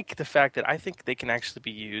like the fact that I think they can actually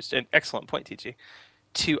be used, and excellent point, TG,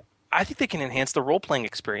 I think they can enhance the role-playing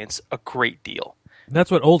experience a great deal.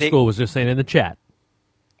 That's what Old School was just saying in the chat.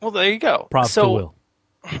 Well, there you go. Props to Will.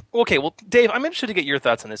 Okay, well, Dave, I'm interested to get your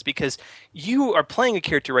thoughts on this, because you are playing a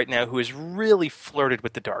character right now who has really flirted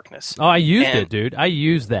with the darkness. Oh, I used it, dude. I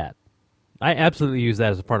used that. I absolutely used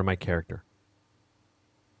that as a part of my character.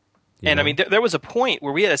 There was a point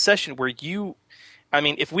where we had a session where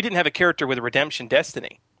if we didn't have a character with a redemption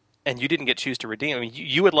destiny, and you didn't choose to redeem,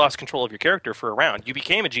 you had lost control of your character for a round. You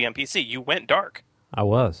became a GMPC. You went dark. I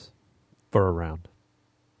was. For a round.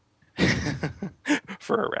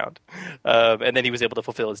 And then he was able to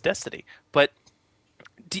fulfill his destiny. But,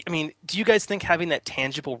 do you guys think having that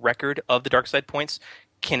tangible record of the dark side points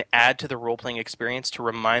can add to the role-playing experience to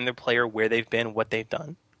remind the player where they've been, what they've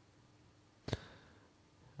done?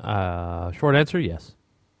 Short answer, yes.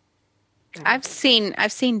 I've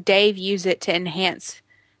seen Dave use it to enhance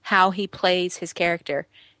how he plays his character,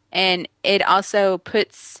 and it also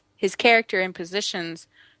puts his character in positions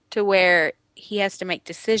to where he has to make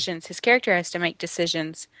decisions. His character has to make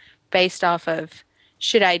decisions based off of,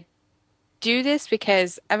 should I do this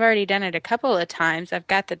because I've already done it a couple of times, I've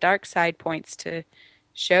got the dark side points to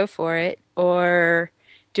show for it, or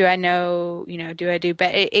do I know, do I do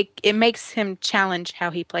better? It makes him challenge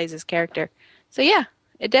how he plays his character. So yeah,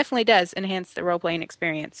 It definitely does enhance the role-playing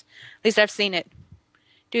experience. At least I've seen it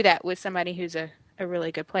do that with somebody who's a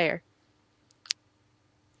really good player.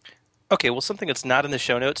 Okay, well, something that's not in the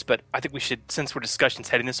show notes, but I think we should, since we're discussion's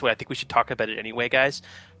heading this way, I think we should talk about it anyway, guys.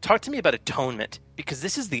 Talk to me about atonement, because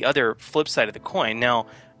this is the other flip side of the coin. Now,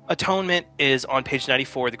 atonement is on page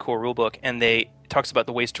 94 of the core rulebook, and it talks about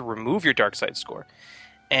the ways to remove your dark side score.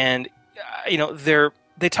 And,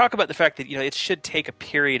 they talk about the fact that, it should take a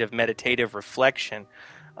period of meditative reflection.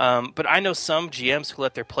 But I know some GMs who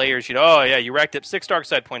let their players, oh yeah, you racked up 6 dark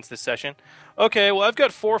side points this session. Okay, well I've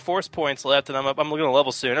got 4 force points left, and I'm going to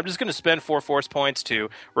level soon. I'm just going to spend 4 force points to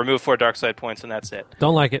remove 4 dark side points, and that's it.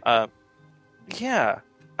 Don't like it. Yeah,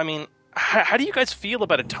 I mean, how do you guys feel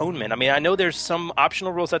about atonement? I mean, I know there's some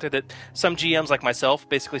optional rules out there that some GMs like myself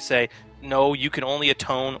basically say, no, you can only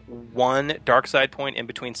atone 1 dark side point in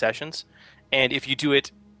between sessions, and if you do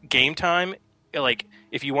it game time, like,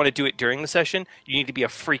 if you want to do it during the session, you need to be a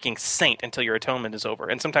freaking saint until your atonement is over.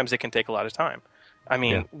 And sometimes it can take a lot of time. I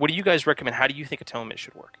mean, What do you guys recommend? How do you think atonement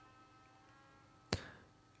should work?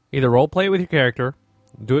 Either role play it with your character,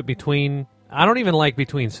 do it between... I don't even like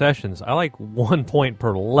between sessions. I like 1 point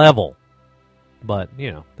per level. But,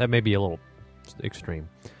 that may be a little extreme.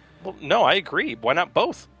 Well, no, I agree. Why not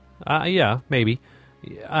both? Yeah, maybe.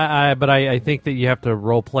 But I think that you have to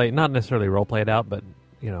role play... Not necessarily role play it out, but,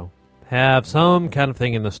 have some kind of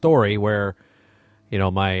thing in the story where,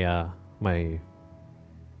 my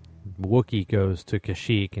Wookiee goes to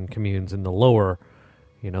Kashyyyk and communes in the lower,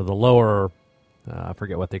 I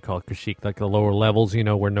forget what they call it, Kashyyyk, like the lower levels,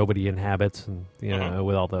 where nobody inhabits, and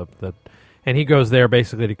with all the, and he goes there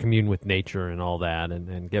basically to commune with nature and all that,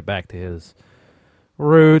 and get back to his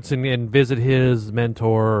roots and visit his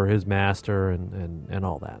mentor or his master and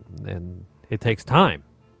all that, and it takes time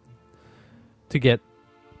to get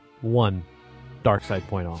 1 dark side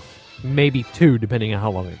point off, maybe 2, depending on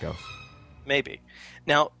how long it goes. Maybe.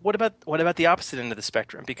 Now, what about the opposite end of the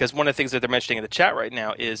spectrum? Because one of the things that they're mentioning in the chat right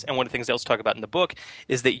now is, and one of the things they also talk about in the book,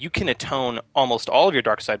 is that you can atone almost all of your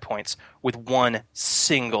dark side points with 1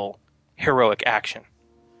 single heroic action.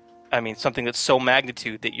 I mean, something that's so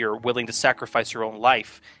magnitude that you're willing to sacrifice your own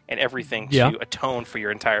life and everything to atone for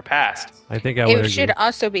your entire past. I think I would agree. It should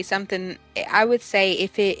also be something, I would say,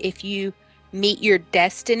 if you meet your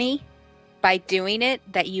destiny by doing it,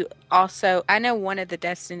 that you also... I know one of the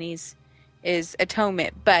destinies is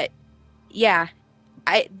atonement, but yeah,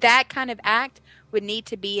 that kind of act would need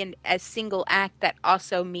to be a single act that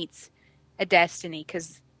also meets a destiny,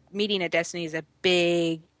 because meeting a destiny is a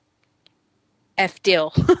big F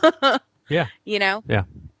deal. Yeah. Yeah.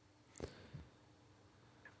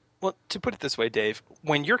 Well, to put it this way, Dave,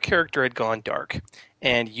 when your character had gone dark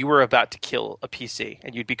and you were about to kill a PC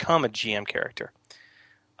and you'd become a GM character,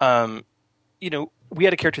 we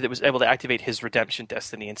had a character that was able to activate his redemption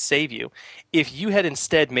destiny and save you. If you had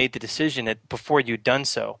instead made the decision before you'd done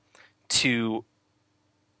so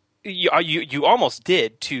you almost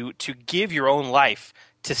did to give your own life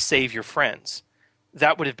to save your friends,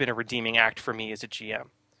 that would have been a redeeming act for me as a GM.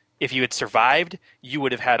 If you had survived, you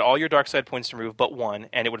would have had all your dark side points removed but 1,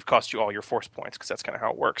 and it would have cost you all your force points, because that's kind of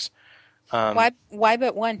how it works. Why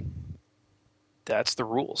but 1? That's the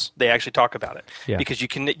rules. They actually talk about it. Yeah. Because you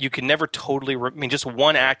can never totally... just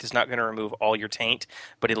 1 act is not going to remove all your taint,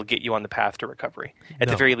 but it'll get you on the path to recovery. At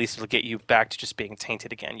the very least, it'll get you back to just being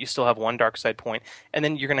tainted again. You still have 1 dark side point, and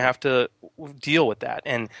then you're going to have to deal with that.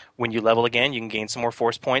 And when you level again, you can gain some more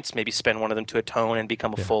force points, maybe spend 1 of them to atone and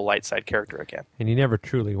become a full light side character again. And you never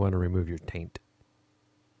truly want to remove your taint.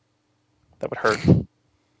 That would hurt.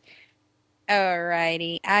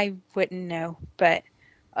 Alrighty. I wouldn't know, but...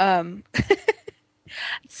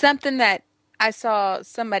 something that I saw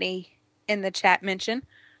somebody in the chat mention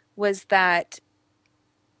was that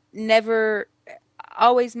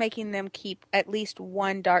always making them keep at least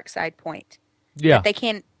 1 dark side point. Yeah. They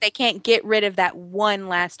can't get rid of that 1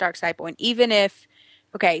 last dark side point, even if,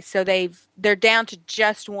 so they're down to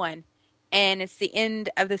just 1, and it's the end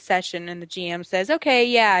of the session, and the GM says,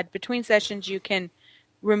 between sessions you can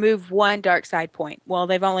remove 1 dark side point. Well,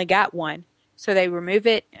 they've only got 1, so they remove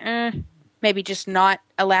it. Maybe just not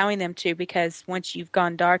allowing them to, because once you've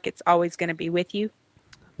gone dark, it's always going to be with you.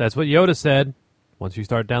 That's what Yoda said. Once you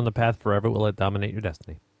start down the path forever, will it dominate your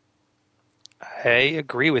destiny? I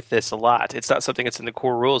agree with this a lot. It's not something that's in the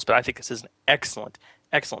core rules, but I think this is an excellent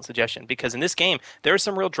suggestion, because in this game, there are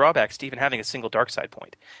some real drawbacks to even having a single dark side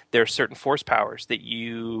point. There are certain force powers that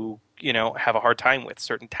you have a hard time with,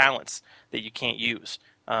 certain talents that you can't use.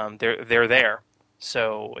 They're there.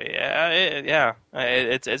 So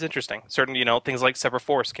it's interesting. Certain things like Sever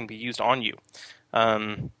Force can be used on you.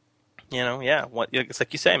 It's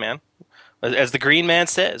like you say, man. As the Green Man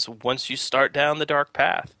says, once you start down the dark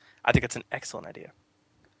path. I think it's an excellent idea.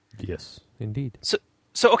 Yes, indeed.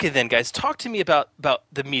 So okay then, guys, talk to me about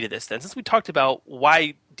the meat of this then. Since we talked about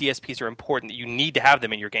why DSPs are important, that you need to have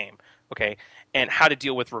them in your game, okay, and how to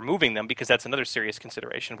deal with removing them, because that's another serious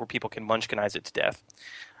consideration where people can munchkinize it to death.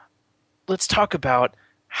 Let's talk about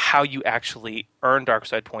how you actually earn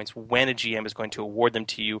Darkside points, when a GM is going to award them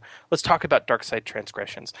to you. Let's talk about Darkside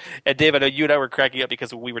transgressions. And Dave, I know you and I were cracking up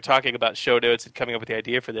because we were talking about show notes and coming up with the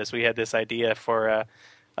idea for this. We had this idea for...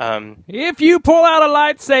 if you pull out a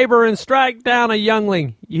lightsaber and strike down a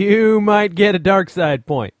youngling, you might get a Darkside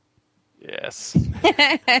point. Yes.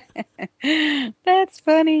 That's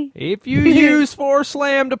funny. If you use Force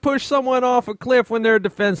Slam to push someone off a cliff when they're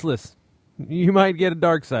defenseless, you might get a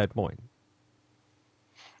Darkside point.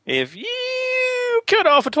 If you cut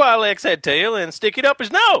off a Twi'lek's head tail and stick it up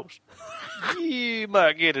his nose, you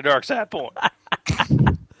might get a Darkside point.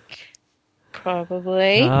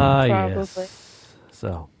 Probably. Yes. So,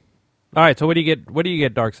 all right. So, what do you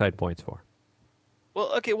get Darkside points for?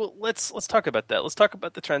 Well, okay. Well, let's talk about that. Let's talk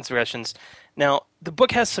about the transgressions. Now, the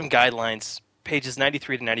book has some guidelines, pages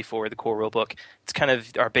 93 to 94 of the core rule book. It's kind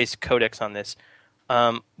of our basic codex on this.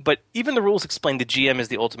 But even the rules explain the GM is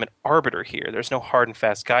the ultimate arbiter here. There's no hard and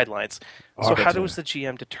fast guidelines. So how does the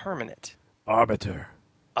GM determine it? Arbiter.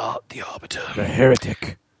 The arbiter. The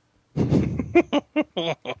heretic.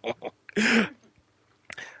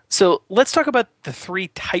 So let's talk about the 3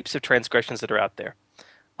 types of transgressions that are out there.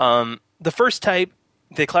 The first type,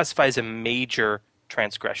 they classify as a major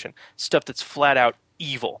transgression. Stuff that's flat out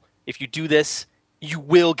evil. If you do this, you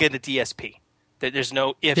will get a DSP. There's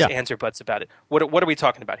no ifs, ands, or buts about it. What are we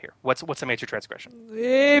talking about here? What's a major transgression?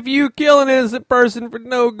 If you kill an innocent person for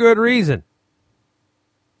no good reason.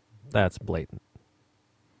 That's blatant.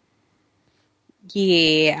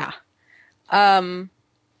 Yeah.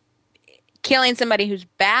 Killing somebody who's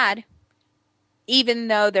bad, even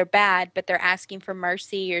though they're bad, but they're asking for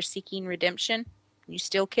mercy or seeking redemption, you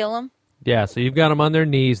still kill them? Yeah, so you've got them on their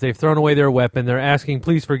knees. They've thrown away their weapon. They're asking,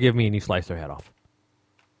 please forgive me, and you slice their head off.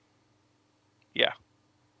 Yeah.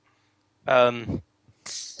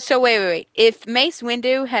 So wait. If Mace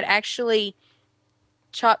Windu had actually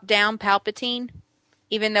chopped down Palpatine,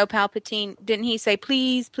 even though Palpatine, didn't he say,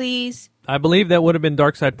 please, please? I believe that would have been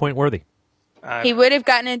Darkside point worthy. He would have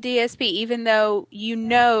gotten a DSP, even though you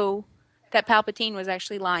know that Palpatine was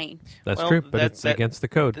actually lying. That's true, but it's against the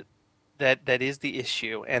code. That is the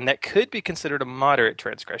issue, and that could be considered a moderate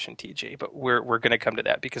transgression, TG, but we're going to come to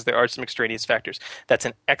that because there are some extraneous factors. That's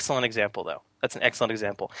an excellent example, though. That's an excellent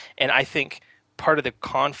example. And I think part of the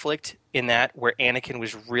conflict in that, where Anakin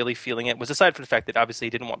was really feeling it, was aside from the fact that obviously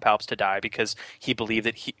he didn't want Palps to die because he believed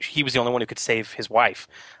that he was the only one who could save his wife,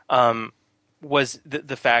 was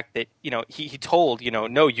the fact that, he told,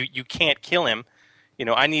 no, you can't kill him.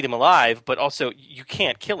 I need him alive, but also you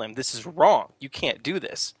can't kill him. This is wrong. You can't do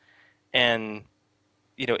this. And,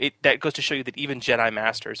 that goes to show you that even Jedi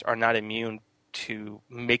Masters are not immune to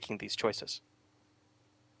making these choices.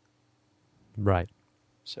 Right.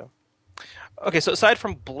 So, okay, so aside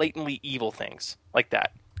from blatantly evil things like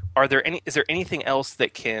that, is there anything else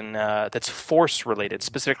that can that's Force related,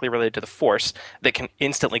 specifically related to the Force, that can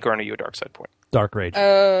instantly garner you a Darkside point? Dark Rage.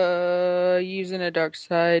 Using a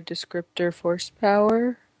Darkside descriptor Force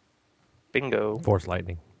power. Bingo. Force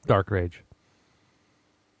Lightning. Dark Rage.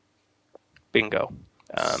 Bingo.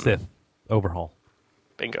 Sith. Overhaul.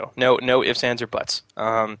 Bingo. No ifs, ands, or buts.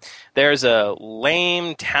 There's a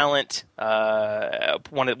lame talent,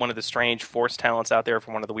 one of the strange Force talents out there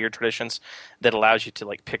from one of the weird traditions that allows you to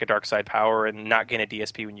pick a dark side power and not gain a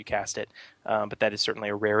DSP when you cast it. But that is certainly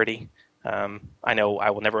a rarity. I know I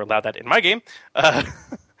will never allow that in my game,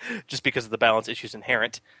 just because of the balance issues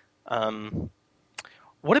inherent.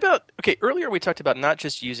 What about, earlier we talked about not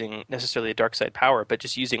just using necessarily a dark side power, but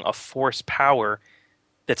just using a Force power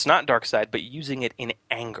that's not dark side, but using it in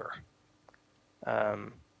anger.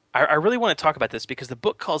 I really want to talk about this because the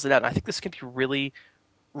book calls it out, and I think this can be really,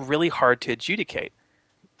 really hard to adjudicate.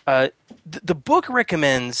 The book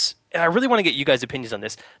recommends, and I really want to get you guys' opinions on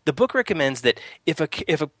this, the book recommends that if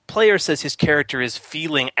a player says his character is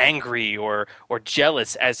feeling angry or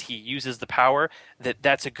jealous as he uses the power,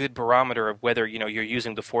 that's a good barometer of whether you're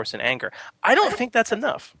using the Force in anger. I don't think that's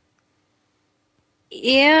enough.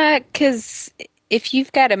 Yeah, because if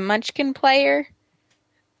you've got a Munchkin player,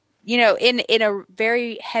 in a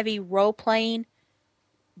very heavy role-playing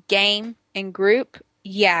game and group,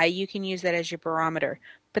 yeah, you can use that as your barometer.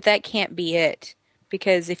 But that can't be it.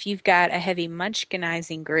 Because if you've got a heavy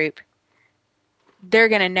Munchkinizing group, they're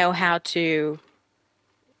going to know how to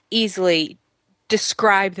easily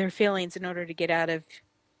describe their feelings in order to get out of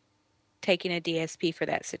taking a DSP for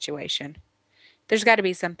that situation. There's got to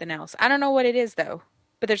be something else. I don't know what it is, though,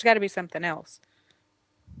 but there's got to be something else.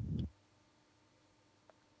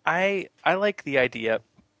 I like the idea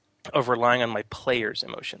of relying on my players'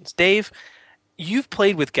 emotions. Dave, you've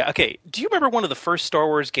played with... Okay, do you remember one of the first Star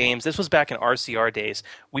Wars games? This was back in RCR days.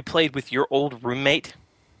 We played with your old roommate.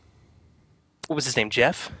 What was his name,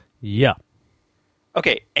 Jeff? Yeah.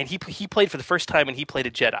 Okay, and he played for the first time, and he played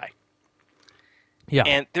a Jedi. Yeah.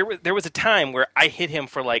 And there was a time where I hit him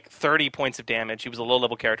for like 30 points of damage. He was a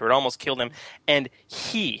low-level character. It almost killed him. And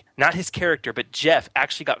he, not his character, but Jeff,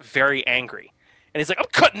 actually got very angry. And he's like, I'm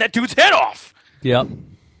cutting that dude's head off! Yep.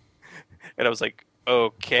 And I was like,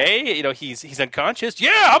 okay. You know, he's unconscious.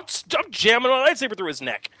 Yeah, I'm jamming my lightsaber through his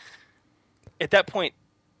neck. At that point,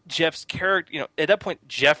 Jeff's character, at that point,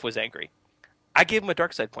 Jeff was angry. I gave him a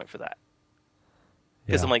dark side point for that.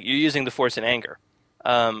 Because I'm like, you're using the Force in anger.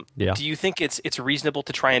 Do you think it's reasonable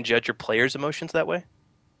to try and judge your players' emotions that way?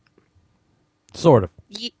 Sort of.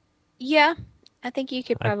 Yeah, I think you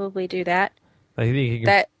could probably do that. I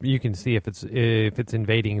think you can see if it's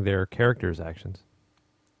invading their characters' actions.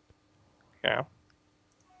 Yeah.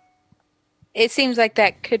 It seems like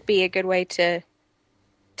that could be a good way to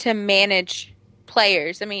manage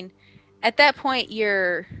players. I mean, at that point,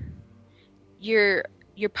 you're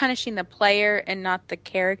punishing the player and not the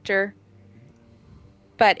character.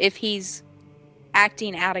 But if he's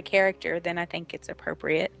acting out of character, then I think it's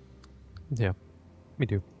appropriate. Yeah, me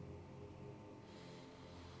too.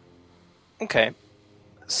 Okay,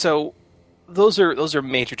 so those are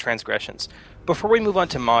major transgressions. Before we move on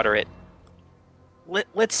to moderate,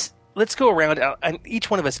 let's go around and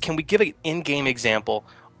each one of us, can we give an in-game example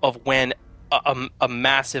of when a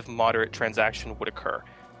massive moderate transaction would occur?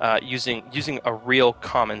 Using a real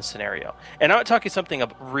common scenario. And I'm not talking something a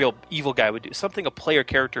real evil guy would do, something a player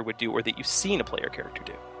character would do or that you've seen a player character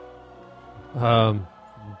do.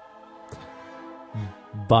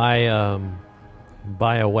 Buy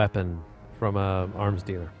a weapon from a arms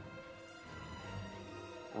dealer.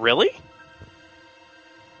 Really?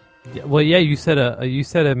 Yeah, well, yeah, you said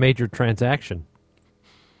a major transaction.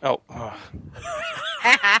 Oh.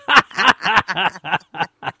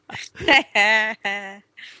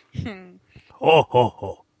 Ho, ho,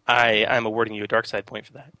 ho. I'm awarding you a dark side point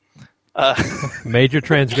for that. Major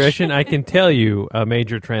transgression? I can tell you a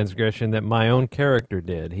major transgression that my own character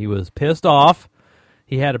did. He was pissed off.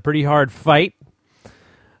 He had a pretty hard fight.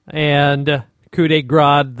 And coup de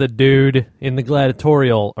grace the dude in the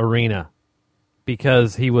gladiatorial arena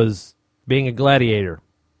because he was being a gladiator.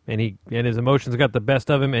 And his emotions got the best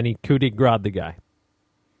of him, and he coup de grace the guy.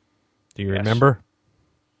 Do you remember?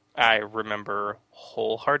 I remember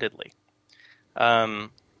wholeheartedly.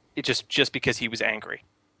 It just because he was angry.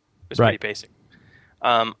 It was pretty basic.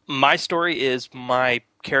 My story is my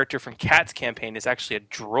character from Cat's campaign is actually a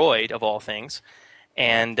droid of all things,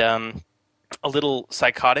 and a little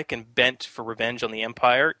psychotic and bent for revenge on the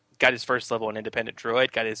Empire. Got his first level on independent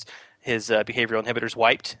droid. Got his behavioral inhibitors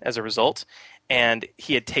wiped as a result. And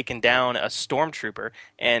he had taken down a stormtrooper,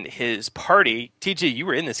 and his party, TJ, you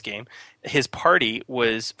were in this game, his party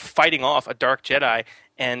was fighting off a Dark Jedi,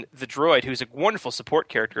 and the droid, who's a wonderful support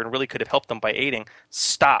character and really could have helped them by aiding,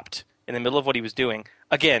 stopped in the middle of what he was doing,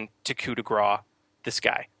 again, to coup de grace this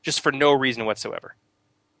guy, just for no reason whatsoever.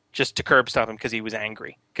 Just to curb stomp him because he was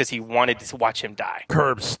angry, because he wanted to watch him die.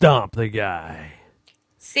 Curb stomp the guy.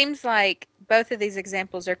 Seems like both of these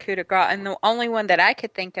examples are coup de grace, and the only one that I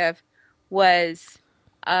could think of was,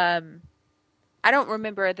 I don't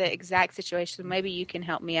remember the exact situation. Maybe you can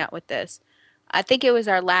help me out with this. I think it was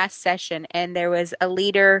our last session, and there was a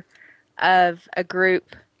leader of a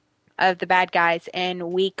group of the bad guys,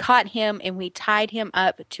 and we caught him and we tied him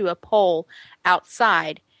up to a pole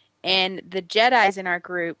outside, and the Jedis in our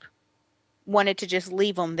group wanted to just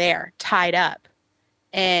leave him there, tied up.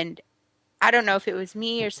 And I don't know if it was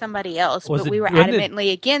me or somebody else, but we were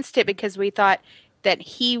adamantly against it because we thought that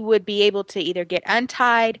he would be able to either get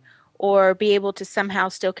untied or be able to somehow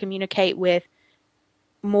still communicate with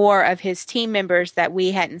more of his team members that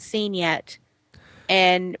we hadn't seen yet.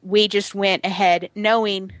 And we just went ahead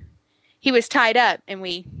knowing he was tied up, and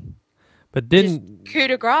we just coup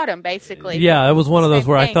de grace him, basically. Yeah, it was one of those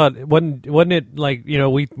where I thought, wasn't it like,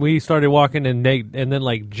 we started walking and then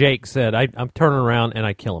like Jake said, I'm turning around and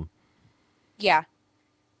I kill him. Yeah.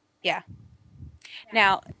 Yeah.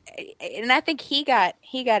 Now, and I think he got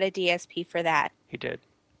a DSP for that. He did.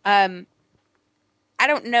 I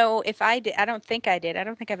don't know if I did. I don't think I did. I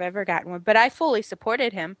don't think I've ever gotten one, but I fully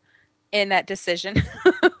supported him in that decision.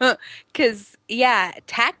 Because,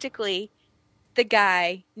 tactically, the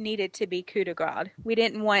guy needed to be coup de grace. We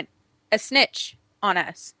didn't want a snitch on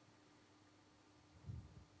us.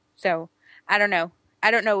 So I don't know.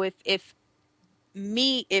 I don't know if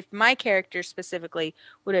my character specifically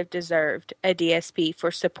would have deserved a DSP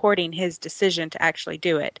for supporting his decision to actually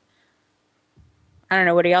do it. I don't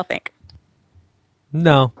know. What do y'all think?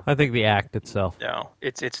 No, I think the act itself. No,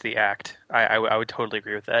 it's the act. I would totally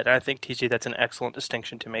agree with that. And I think, TJ, that's an excellent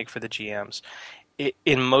distinction to make for the GMs.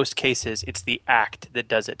 In most cases, it's the act that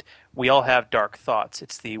does it. We all have dark thoughts.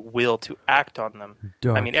 It's the will to act on them.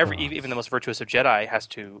 Even the most virtuous of Jedi has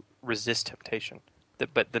to resist temptation.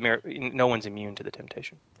 But no one's immune to the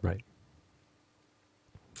temptation. Right.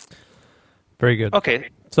 Very good. Okay.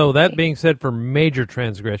 So that being said, for major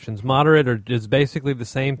transgressions, moderate is basically the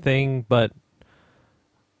same thing, but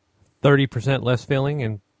 30% less filling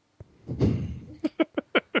and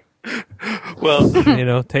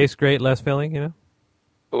well, tastes great, less filling,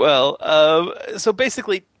 Well, so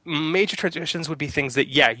basically, major transgressions would be things that,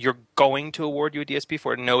 you're going to award you a DSP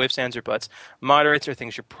for, no ifs, ands, or buts. Moderates are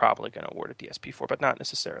things you're probably going to award a DSP for, but not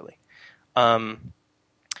necessarily. And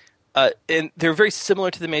they're very similar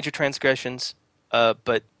to the major transgressions,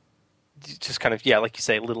 but just kind of, like you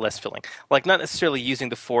say, a little less filling. Like, not necessarily using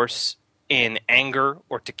the Force in anger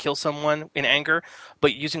or to kill someone in anger,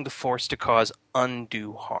 but using the Force to cause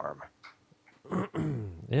undue harm.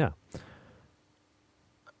 Yeah.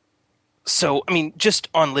 So, just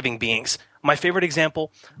on living beings. My favorite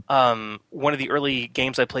example, one of the early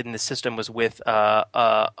games I played in the system was with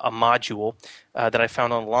a module that I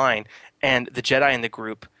found online, and the Jedi in the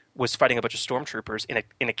group was fighting a bunch of stormtroopers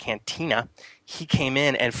in a cantina. He came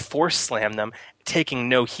in and force slammed them, taking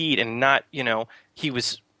no heed, and not, he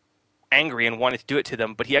was angry and wanted to do it to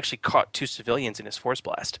them, but he actually caught 2 civilians in his force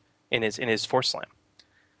blast, in his force slam.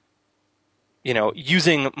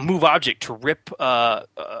 Using move object to rip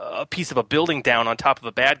a piece of a building down on top of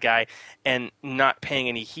a bad guy and not paying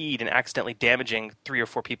any heed and accidentally damaging 3 or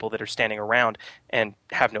 4 people that are standing around and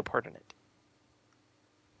have no part in it.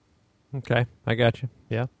 Okay, I got you.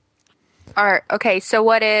 Yeah. Okay, so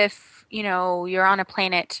what if, you're on a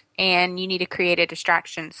planet and you need to create a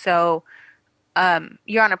distraction? So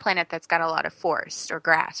you're on a planet that's got a lot of forest or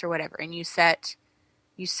grass or whatever, and you set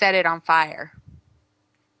it on fire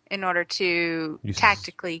in order to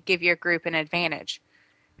tactically give your group an advantage.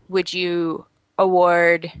 Would you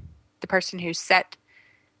award the person who set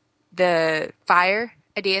the fire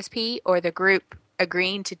a DSP, or the group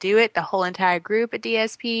agreeing to do it, the whole entire group a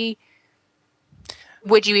DSP?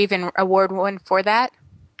 Would you even award one for that?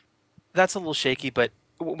 That's a little shaky, but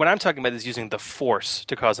what I'm talking about is using the Force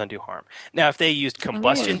to cause undue harm. Now, if they used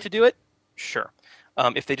combustion to do it, sure.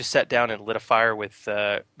 If they just sat down and lit a fire with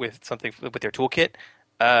something with their toolkit,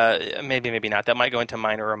 maybe not. That might go into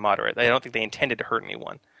minor or moderate. I don't think they intended to hurt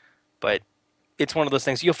anyone, but it's one of those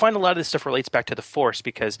things. You'll find a lot of this stuff relates back to the Force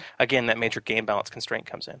because, again, that major game balance constraint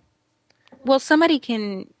comes in. Well, somebody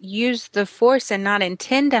can use the Force and not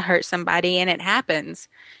intend to hurt somebody, and it happens.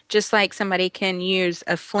 Just like somebody can use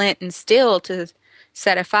a flint and steel to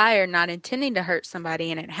set a fire, not intending to hurt somebody,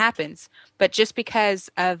 and it happens. But just because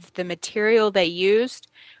of the material they used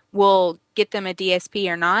will get them a DSP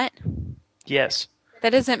or not? Yes.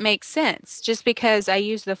 That doesn't make sense. Just because I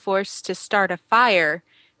use the Force to start a fire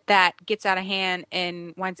that gets out of hand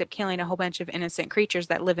and winds up killing a whole bunch of innocent creatures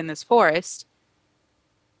that live in this forest,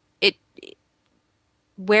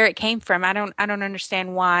 where it came from, I don't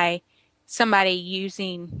understand why somebody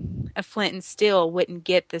using a flint and steel wouldn't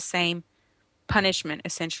get the same punishment,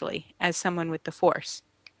 essentially, as someone with the Force.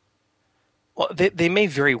 Well, they may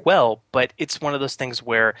very well, but it's one of those things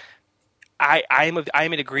where I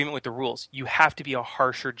am in agreement with the rules. You have to be a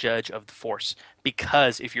harsher judge of the Force,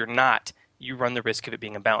 because if you're not, you run the risk of it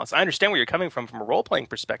being imbalanced. I understand where you're coming from a role-playing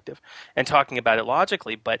perspective and talking about it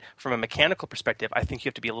logically, but from a mechanical perspective, I think you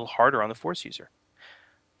have to be a little harder on the Force user.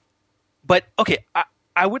 But, okay,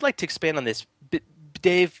 I would like to expand on this.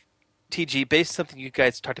 Dave, TG, based on something you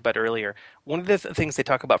guys talked about earlier, one of the things they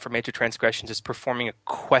talk about for major transgressions is performing a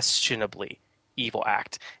questionably evil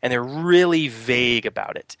act, and they're really vague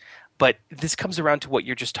about it. But this comes around to what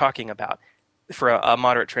you're just talking about for a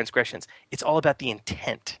moderate transgressions. It's all about the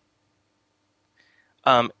intent.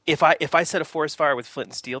 If I set a forest fire with flint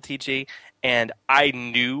and steel, TG, and I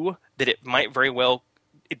knew that it might very well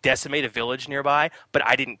decimate a village nearby, but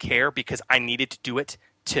I didn't care because I needed to do it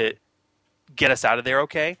to get us out of there,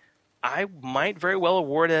 okay, I might very well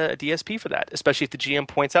award a DSP for that, especially if the GM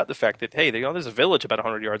points out the fact that, hey, there's a village about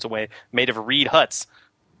 100 yards away made of reed huts.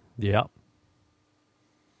 Yeah.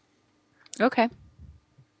 Okay.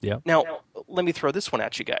 Yeah. Now, let me throw this one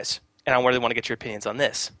at you guys, and I really want to get your opinions on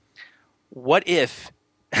this. What if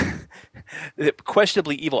the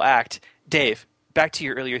questionably evil act, Dave, back to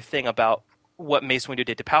your earlier thing about what Mace Windu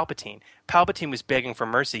did to Palpatine. Palpatine was begging for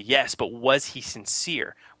mercy, yes, but was he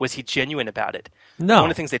sincere? Was he genuine about it? No.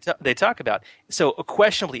 One of the things they talk about. So a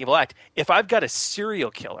questionably evil act. If I've got a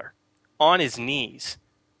serial killer on his knees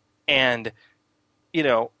and,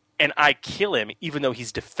 and I kill him even though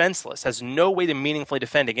he's defenseless, has no way to meaningfully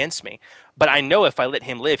defend against me, but I know if I let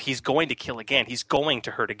him live, he's going to kill again. He's going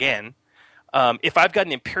to hurt again. If I've got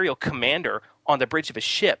an Imperial commander on the bridge of a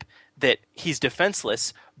ship that he's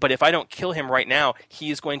defenseless, but if I don't kill him right now, he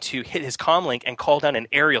is going to hit his comlink and call down an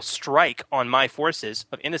aerial strike on my forces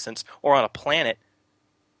of innocence or on a planet,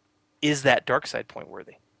 is that dark side point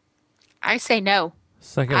worthy? I say no.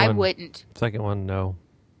 I wouldn't. Second one, no.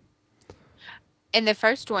 And the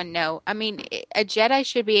first one, no. I mean, a Jedi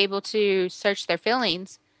should be able to search their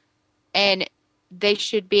feelings, and they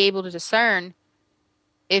should be able to discern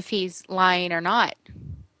if he's lying or not.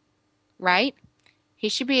 Right? He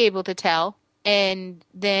should be able to tell. And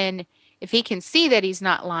then if he can see that he's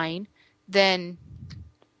not lying, then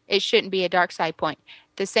it shouldn't be a dark side point.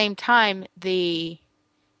 At the same time, the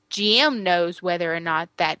GM knows whether or not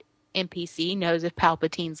that NPC knows if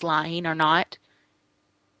Palpatine's lying or not,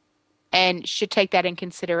 and should take that in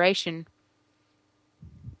consideration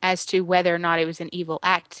as to whether or not it was an evil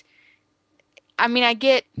act. I mean, I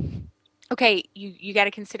get, okay, you got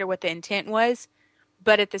to consider what the intent was,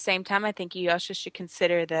 but at the same time, I think you also should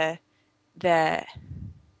consider the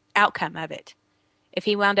outcome of it. If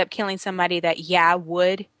he wound up killing somebody that,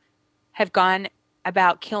 would have gone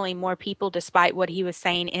about killing more people despite what he was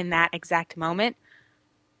saying in that exact moment,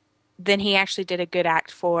 then he actually did a good act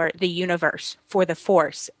for the universe, for the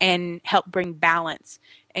Force, and helped bring balance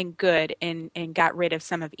and good and got rid of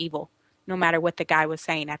some of evil, no matter what the guy was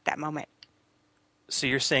saying at that moment. So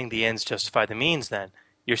you're saying the ends justify the means then?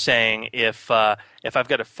 You're saying if I've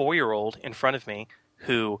got a 4-year-old in front of me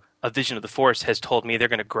who a vision of the Force has told me they're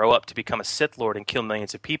going to grow up to become a Sith Lord and kill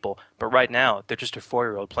millions of people, but right now they're just a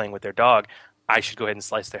 4-year-old playing with their dog, I should go ahead and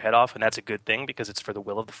slice their head off, and that's a good thing because it's for the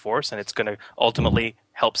will of the Force and it's going to ultimately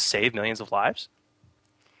help save millions of lives?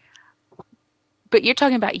 But you're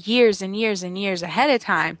talking about years and years and years ahead of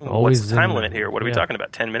time. What's the time limit here? What are we talking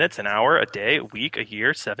about? 10 minutes, an hour, a day, a week, a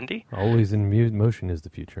year, 70? Always in motion is the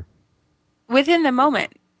future. Within the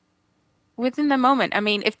moment. Within the moment. I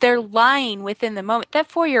mean, if they're lying within the moment, that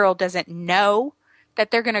 4-year-old doesn't know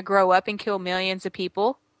that they're going to grow up and kill millions of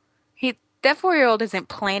people. That 4-year-old isn't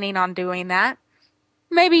planning on doing that.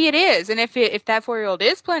 Maybe it is. And if that 4-year-old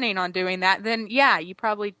is planning on doing that, then yeah, you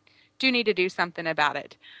probably do need to do something about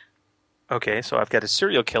it. Okay, so I've got a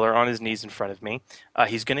serial killer on his knees in front of me.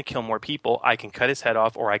 He's going to kill more people. I can cut his head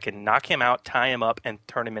off, or I can knock him out, tie him up, and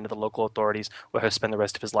turn him into the local authorities, where he'll spend the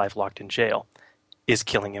rest of his life locked in jail. Is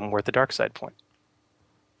killing him worth the dark side point?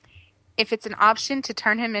 If it's an option to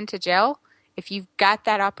turn him into jail, if you've got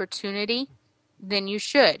that opportunity, then you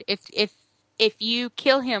should. If you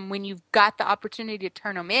kill him when you've got the opportunity to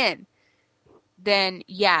turn him in, then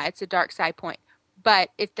yeah, it's a dark side point.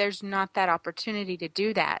 But if there's not that opportunity to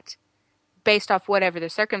do that, based off whatever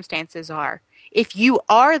the circumstances are, if you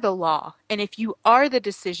are the law and if you are the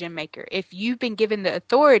decision maker, if you've been given the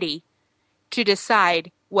authority to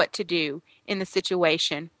decide what to do in the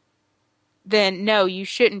situation, then no, you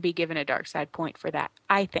shouldn't be given a dark side point for that,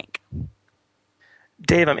 I think.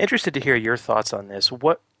 Dave, I'm interested to hear your thoughts on this.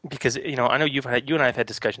 Because I know you and I have had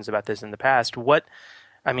discussions about this in the past.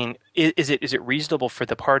 Is it reasonable for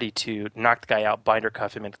the party to knock the guy out, binder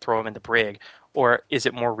cuff him, and throw him in the brig, or is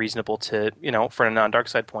it more reasonable to, for a non-dark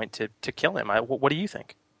side point, to kill him? What do you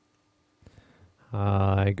think?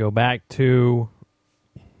 I go back to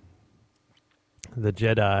the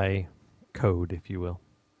Jedi code, if you will.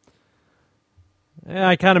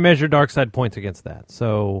 I kind of measure dark side points against that.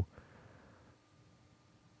 So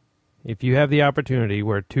if you have the opportunity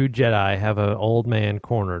where 2 Jedi have an old man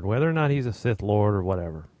cornered, whether or not he's a Sith Lord or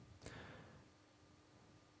whatever,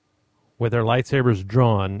 with their lightsabers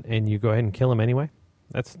drawn, and you go ahead and kill him anyway,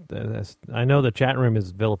 that's I know the chat room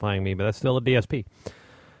is vilifying me, but that's still a DSP.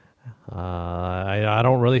 I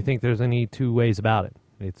don't really think there's any two ways about it.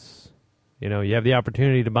 It's, you have the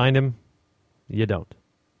opportunity to bind him, you don't.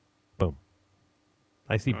 Boom.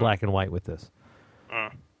 I see black and white with this.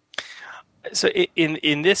 So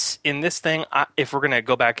in this thing, if we're going to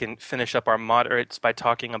go back and finish up our moderates by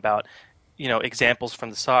talking about, examples from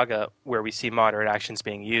the saga where we see moderate actions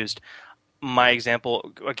being used, my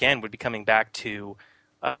example again would be coming back to,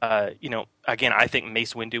 again, I think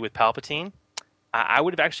Mace Windu with Palpatine. I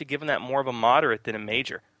would have actually given that more of a moderate than a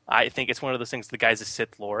major. I think it's one of those things. The guy's a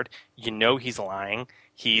Sith Lord. He's lying.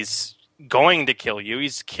 He's going to kill you.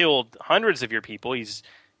 He's killed hundreds of your people. He's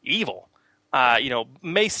evil.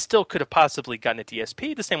 Mace still could have possibly gotten a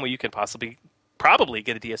DSP the same way you could possibly probably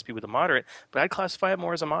get a DSP with a moderate, but I'd classify it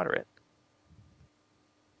more as a moderate.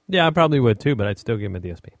 Yeah, I probably would too, but I'd still give him a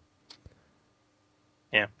DSP.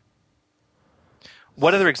 Yeah.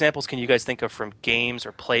 What other examples can you guys think of from games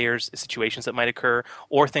or players, situations that might occur,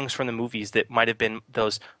 or things from the movies that might have been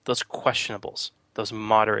those questionables, those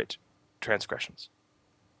moderate transgressions?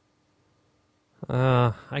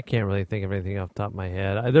 I can't really think of anything off the top of my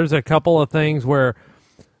head. There's a couple of things where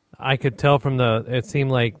I could tell from it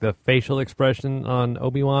seemed like the facial expression on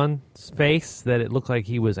Obi-Wan's face that it looked like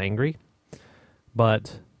he was angry.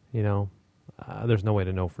 But, there's no way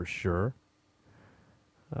to know for sure.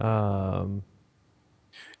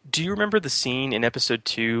 Do you remember the scene in Episode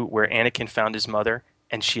 2 where Anakin found his mother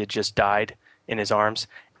and she had just died in his arms,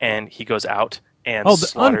 and he goes out and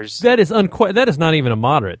slaughters... that is not even a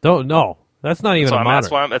moderate. No. That's not even a moderate.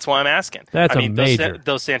 That's why I'm asking. That's a major.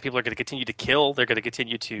 Those Sand people are going to continue to kill. They're going to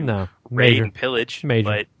continue to raid major. and pillage.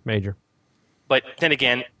 Major. But then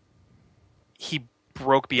again, he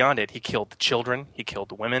broke beyond it. He killed the children. He killed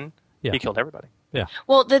the women. Yeah. He killed everybody. Yeah.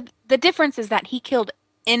 Well, the difference is that he killed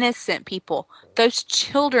innocent people. Those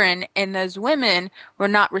children and those women were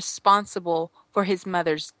not responsible for his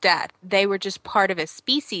mother's death. They were just part of a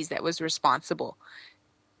species that was responsible.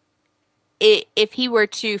 If he were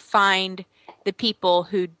to find the people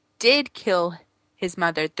who did kill his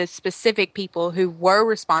mother, the specific people who were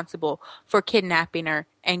responsible for kidnapping her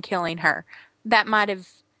and killing her, that might have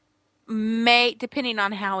depending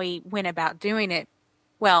on how he went about doing it,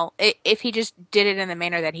 well, if he just did it in the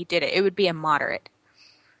manner that he did it, it would be a moderate,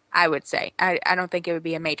 I would say. I don't think it would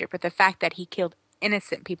be a major. But the fact that he killed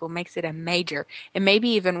innocent people makes it a major, and maybe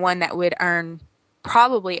even one that would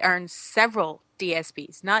probably earn several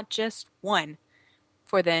DSPs, not just one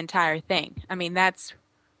for the entire thing. I mean, that's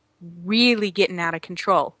really getting out of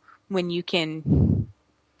control when you can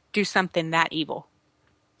do something that evil.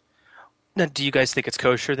 Now, do you guys think it's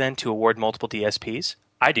kosher then to award multiple DSPs?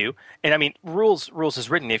 I do. And I mean, rules is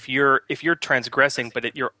written. If you're transgressing,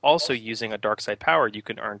 but you're also using a dark side power, you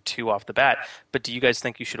can earn 2 off the bat. But do you guys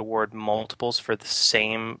think you should award multiples for the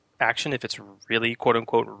same action if it's really, quote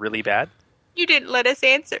unquote, really bad? You didn't let us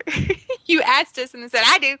answer. You asked us and said,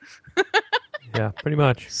 I do. Yeah, pretty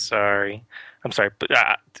much. Sorry. I'm sorry. But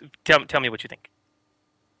tell me what you think.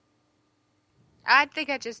 I think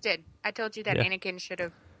I just did. I told you that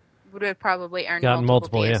Anakin would have probably earned gotten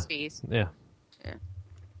multiple DSPs. Yeah.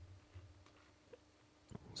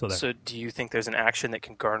 So do you think there's an action that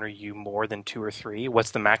can garner you more than 2 or 3?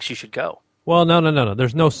 What's the max you should go? Well, no.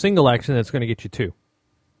 There's no single action that's going to get you 2,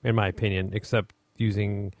 in my opinion, except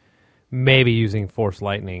maybe using Force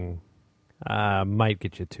Lightning might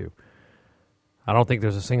get you 2. I don't think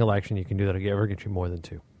there's a single action you can do that'll ever get you more than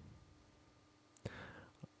 2.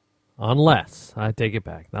 Unless, I take it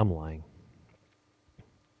back, I'm lying.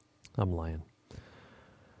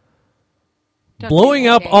 Blowing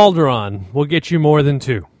up Alderaan will get you more than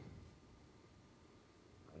 2.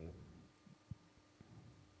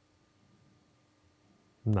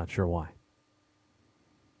 I'm not sure why.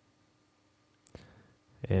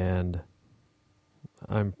 And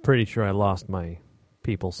I'm pretty sure I lost my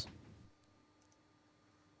peoples.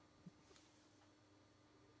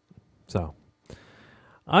 So,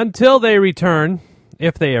 until they return,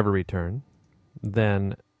 if they ever return,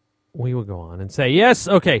 then we will go on and say, yes,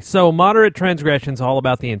 okay, so moderate transgression's all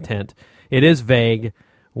about the intent. It is vague.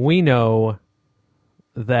 We know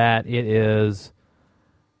that it is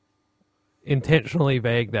intentionally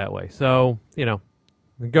vague that way. So,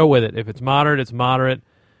 go with it. If it's moderate, it's moderate.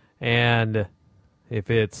 And if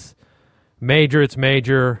it's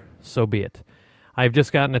major, so be it. I've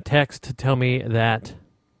just gotten a text to tell me that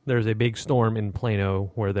there's a big storm in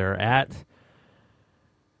Plano where they're at,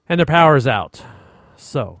 and their power's out.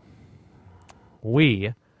 So,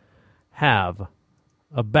 we have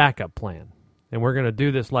a backup plan, and we're going to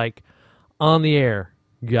do this on the air,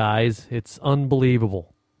 guys. It's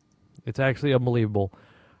unbelievable. It's actually unbelievable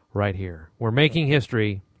right here. We're making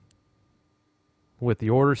history with the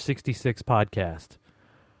Order 66 podcast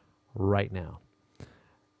right now.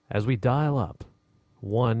 As we dial up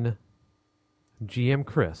one GM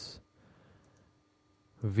Chris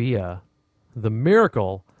via the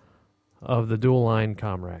miracle of the dual line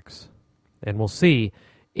Comrex. And we'll see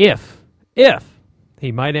if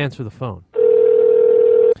he might answer the phone.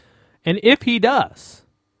 And if he does...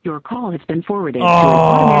 Your call has been forwarded to an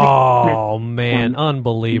automatic... man,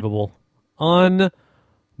 unbelievable.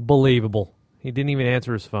 Unbelievable. He didn't even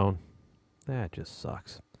answer his phone. That just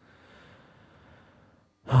sucks.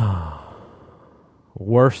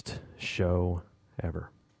 Worst show ever.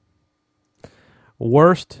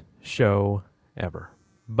 Worst show ever.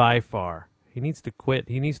 By far. He needs to quit.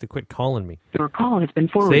 He needs to quit calling me. Your call has been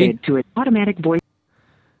forwarded to an automatic voice.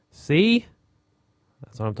 See?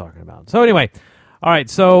 That's what I'm talking about. So anyway, all right,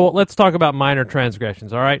 so let's talk about minor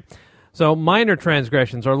transgressions, all right? So minor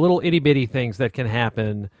transgressions are little itty-bitty things that can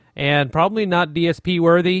happen and probably not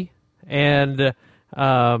DSP-worthy and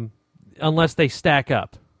unless they stack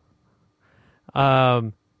up.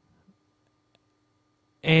 And,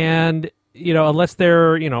 unless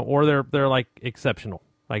they're, or they're like exceptional,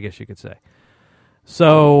 I guess you could say.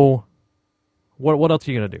 So what else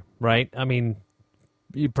are you going to do, right? I mean,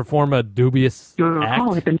 you perform a dubious Your act.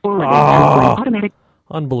 call has been forwarded to an automatic.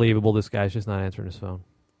 Unbelievable. This guy's just not answering his phone.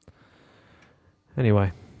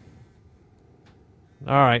 Anyway.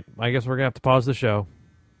 All right. I guess we're going to have to pause the show.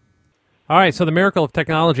 All right. So the miracle of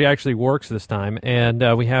technology actually works this time,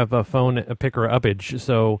 and we have a phone picker uppage.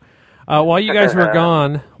 So while you guys were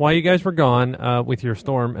gone, with your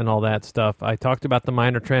storm and all that stuff, I talked about the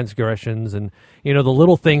minor transgressions and, the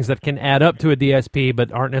little things that can add up to a DSP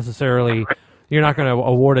but aren't necessarily... You're not going to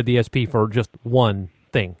award a DSP for just one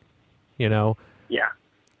thing, Yeah. I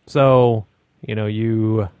So,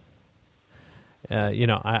 don't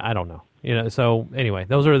know. So anyway,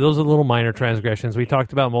 those are little minor transgressions. We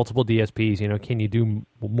talked about multiple DSPs. Can you do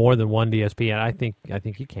more than one DSP? And I think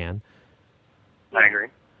you can. I agree.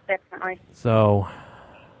 Definitely. So,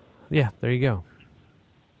 yeah, there you go.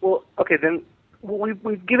 Well, okay, then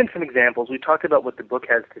we've given some examples. We talked about what the book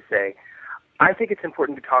has to say. I think it's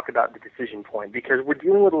important to talk about the decision point because we're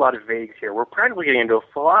dealing with a lot of vagues here. We're practically getting into a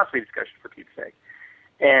philosophy discussion, for Pete's sake.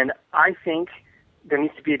 And I think there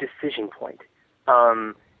needs to be a decision point.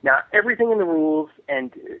 Now, everything in the rules,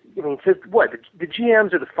 and it says what? The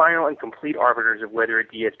GMs are the final and complete arbiters of whether a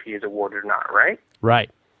DSP is awarded or not, right?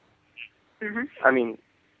 Right. Mm-hmm. I mean,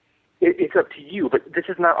 it's up to you, but this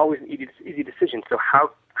is not always an easy decision. So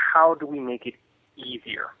how do we make it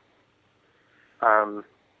easier?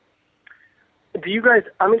 Do you guys?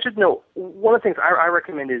 I'm interested to know. One of the things I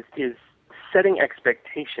recommend is setting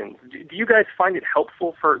expectations. Do you guys find it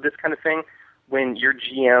helpful for this kind of thing when your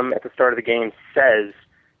GM at the start of the game says,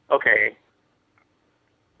 "Okay,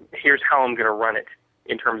 here's how I'm going to run it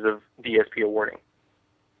in terms of DSP awarding"?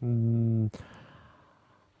 I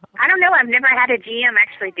don't know. I've never had a GM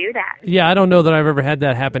actually do that. Yeah, I don't know that I've ever had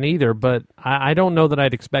that happen either, but I don't know that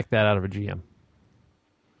I'd expect that out of a GM.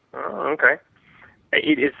 Oh, okay.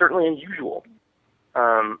 It is certainly unusual.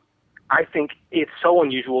 I think it's so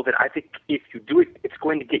unusual that I think if you do it, it's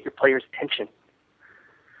going to get your players' attention.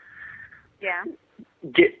 Yeah.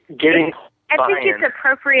 Getting I think buy-in. it's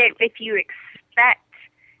appropriate if you expect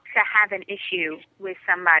to have an issue with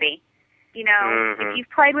somebody. If you've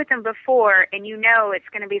played with them before and you know it's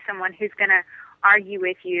going to be someone who's going to argue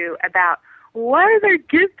with you about why do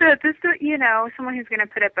they get that? Someone who's going to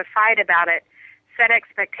put up a fight about it, set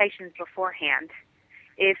expectations beforehand.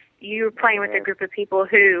 If you're playing with a group of people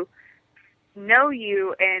who know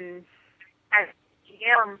you and as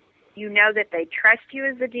GM, you know that they trust you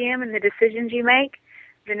as the GM and the decisions you make,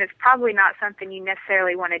 then it's probably not something you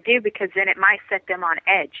necessarily want to do because then it might set them on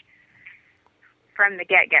edge from the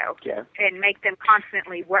get-go and make them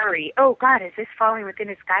constantly worry, oh, God, is this falling within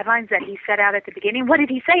his guidelines that he set out at the beginning? What did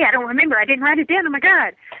he say? I don't remember. I didn't write it down. Oh, my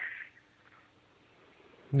God.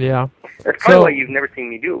 Yeah. That's probably why you've never seen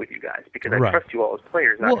me do it with you guys, because I Right. trust you all as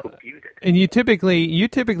players not to abuse it. And you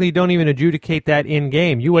typically don't even adjudicate that in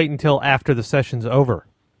game. You wait until after the session's over.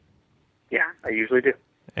 Yeah, I usually do.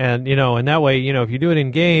 And and that way, if you do it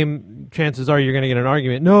in game, chances are you're going to get an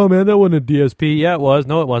argument. No, man, that wasn't a DSP. Yeah, it was.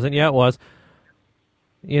 No, it wasn't. Yeah, it was.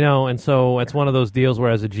 And so it's one of those deals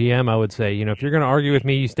where, as a GM, I would say, if you're going to argue with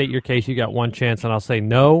me, you state your case. You got one chance, and I'll say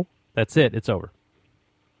no. That's it. It's over.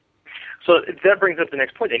 So that brings up the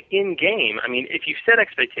next point. In game, I mean, if you set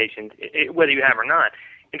expectations, whether you have or not,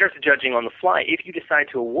 in terms of judging on the fly, if you decide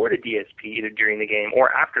to award a DSP either during the game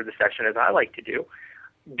or after the session, as I like to do,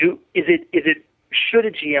 should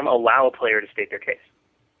a GM allow a player to state their case?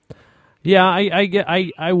 Yeah,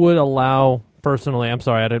 I would allow personally. I'm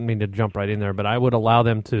sorry, I didn't mean to jump right in there, but I would allow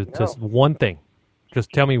them to one thing.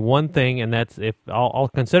 Just tell me one thing, and that's if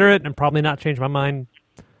I'll consider it and probably not change my mind.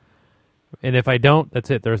 And if I don't, that's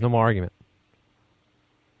it. There's no more argument.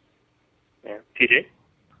 Yeah, TJ.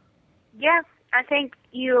 Yeah, I think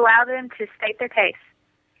you allow them to state their case,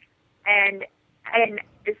 and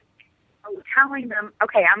just telling them,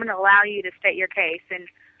 okay, I'm going to allow you to state your case, and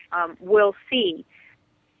we'll see.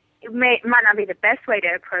 It might not be the best way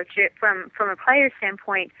to approach it from a player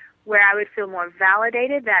standpoint, where I would feel more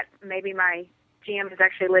validated that maybe my GM is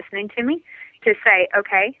actually listening to me, to say,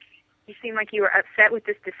 okay, you seem like you were upset with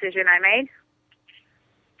this decision I made.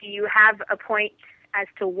 Do you have a point as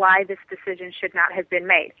to why this decision should not have been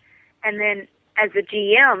made? and then as a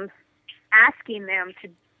GM, asking them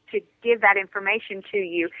to give that information to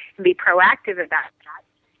you and be proactive about that.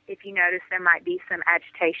 If you notice there might be some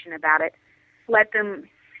agitation about it, let them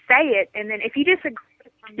say it. And then if you disagree,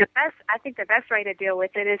 I think the best way to deal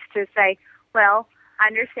with it is to say, well, I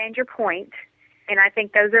understand your point, and I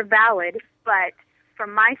think those are valid, but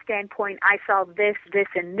from my standpoint, I saw this, this,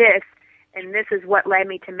 and this is what led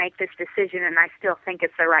me to make this decision, and I still think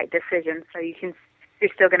it's the right decision. So you're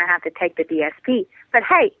still going to have to take the DSP. But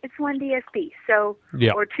hey, it's one DSP, so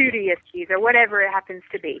or two DSPs, or whatever it happens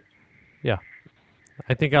to be. Yeah,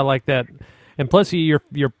 I think I like that. And plus, your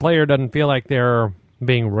player doesn't feel like they're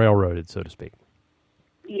being railroaded, so to speak.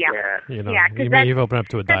 Yeah, You know, because you've opened up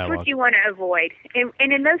to a dialogue. That's what you want to avoid. And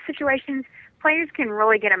in those situations, players can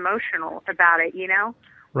really get emotional about it, you know?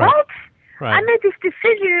 Right. What? Right. I made this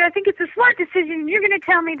decision, and I think it's a smart decision, and you're going to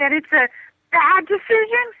tell me that it's a bad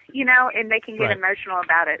decision? You know, and they can get emotional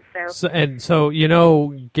about it. So, you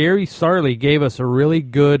know, Gary Sarley gave us a really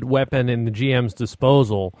good weapon in the GM's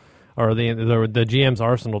disposal, or the GM's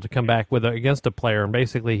arsenal, to come back with against a player. And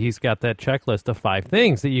basically, he's got that checklist of 5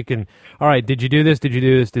 things that you can, all right, did you do this? Did you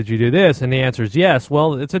do this? Did you do this? And the answer is yes.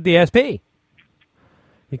 Well, it's a DSP.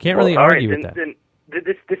 You can't really argue with that. Then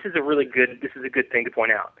this is a really good thing to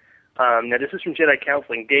point out. Now, this is from Jedi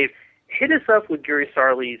Counseling. Dave, hit us up with Gary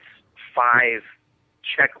Sarley's 5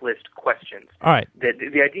 checklist questions. All right.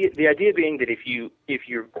 The idea being that if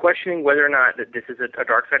you're questioning whether or not that this is a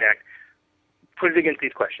dark side act, put it against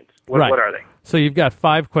these questions. What are they? So you've got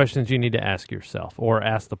 5 questions you need to ask yourself, or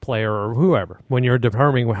ask the player, or whoever, when you're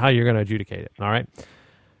determining how you're going to adjudicate it. All right.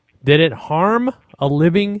 Did it harm a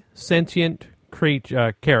living sentient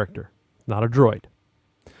character, not a droid?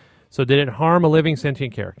 So did it harm a living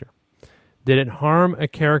sentient character? Did it harm a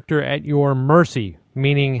character at your mercy,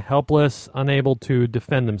 meaning helpless, unable to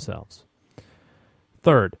defend themselves?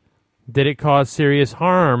 Third, did it cause serious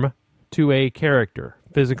harm to a character,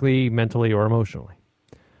 physically, mentally, or emotionally?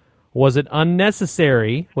 Was it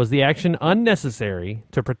unnecessary? Was the action unnecessary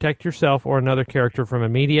to protect yourself or another character from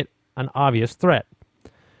immediate and obvious threat?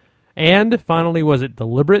 And finally, was it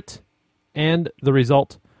deliberate? And the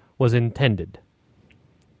result was intended.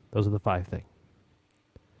 Those are the 5 things.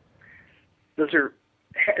 Those are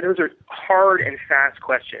hard and fast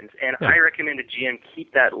questions, and I recommend a GM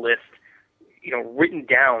keep that list, written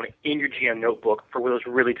down in your GM notebook for those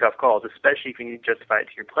really tough calls, especially if you need to justify it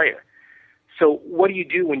to your player. So what do you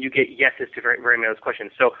do when you get yeses to very many of those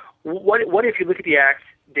questions? So what if you look at the act,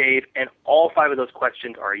 Dave, and all 5 of those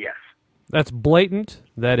questions are yes? That's blatant.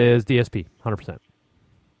 That is DSP, 100%.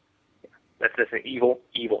 That's an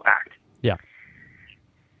evil act. Yeah.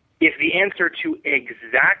 If the answer to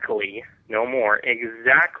exactly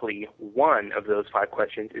one of those 5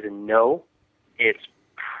 questions is a no, it's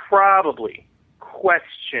probably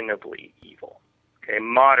questionably evil. Okay,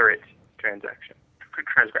 moderate transgression.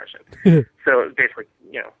 So basically,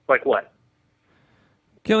 like what?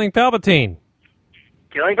 Killing Palpatine.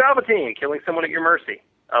 Killing someone at your mercy,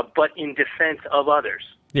 but in defense of others.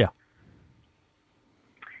 Yeah.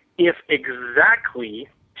 If exactly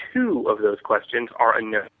 2 of those questions are a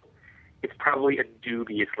no, it's probably a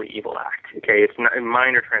dubiously evil act. Okay, it's not a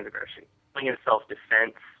minor transgression, killing in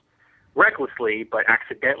self-defense, recklessly but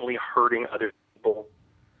accidentally hurting other people.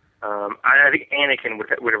 I think Anakin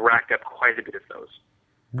would have racked up quite a bit of those.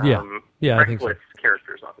 I think so. Reckless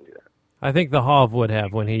characters often do that. I think the Hoth would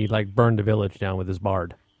have when he burned the village down with his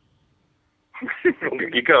bard.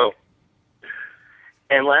 There you go.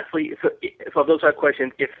 And lastly, so of those 5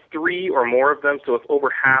 questions, if 3 or more of them, so if over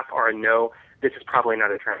half are a no, this is probably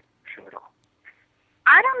not a transgression at all.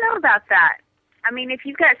 I don't know about that. I mean, if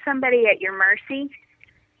you've got somebody at your mercy,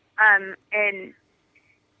 and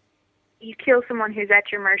you kill someone who's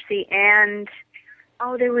at your mercy, and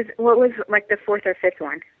what was like the 4th or 5th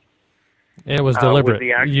one? And it was deliberate.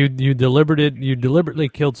 You deliberately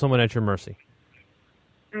killed someone at your mercy.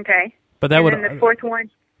 Okay. But that and then the 4th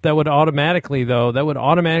one. That would automatically,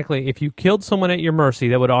 if you killed someone at your mercy,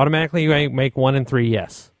 that would automatically make 1 and 3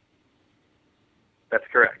 yes. That's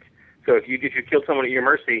correct. So if you killed someone at your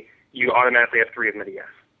mercy, you automatically have 3 of them at a yes.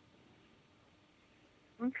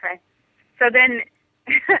 Okay. So then,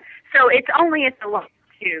 so it's only if the last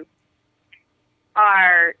 2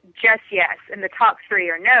 are just yes and the top 3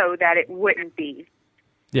 are no that it wouldn't be.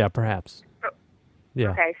 Yeah, perhaps.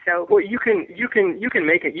 Yeah. Okay, so you can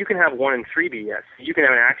make it. You can have 1 and 3 be yes. You can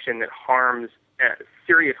have an action that harms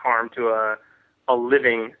serious harm to a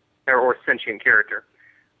living or sentient character.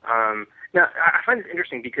 Now I find this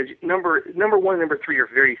interesting because number 1 and number 3 are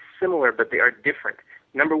very similar, but they are different.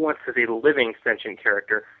 Number 1 says a living sentient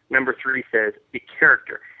character. Number 3 says a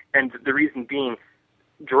character, and the reason being,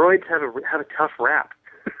 droids have a tough rap.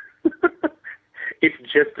 It's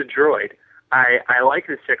just a droid. I like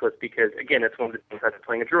this checklist because, again, that's one of the things about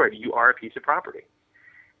playing a droid. You are a piece of property.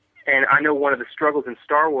 And I know one of the struggles in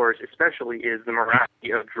Star Wars especially is the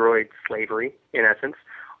morality of droid slavery, in essence.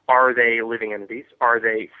 Are they living entities? Are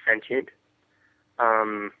they sentient?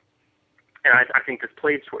 And I think this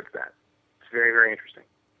plays towards that. It's very, very interesting.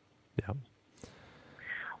 Yeah.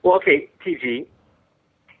 Well, okay, TG,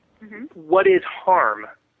 what is harm?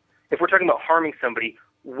 If we're talking about harming somebody,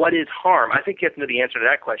 what is harm? I think you have to know the answer to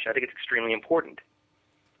that question. I think it's extremely important.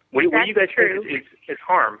 What do you guys think is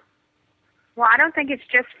harm? Well, I don't think it's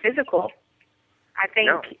just physical. I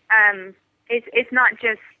think it's not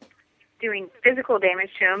just doing physical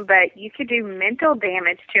damage to them, but you could do mental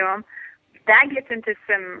damage to them. That gets into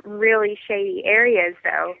some really shady areas,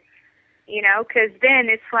 though. You know, because then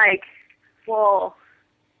it's like, well,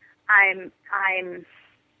 I'm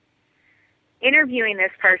interviewing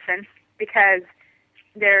this person because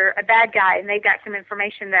they're a bad guy and they've got some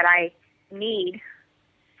information that I need.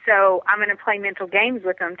 So I'm going to play mental games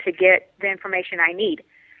with them to get the information I need.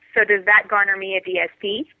 So does that garner me a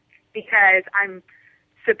DSP because I'm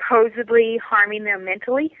supposedly harming them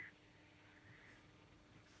mentally?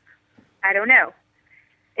 I don't know.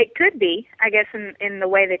 It could be, I guess, in the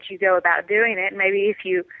way that you go about doing it. Maybe if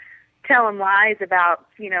you tell him lies about,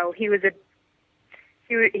 you know, he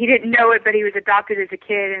didn't know it, but he was adopted as a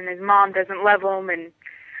kid and his mom doesn't love him, and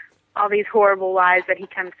all these horrible lies that he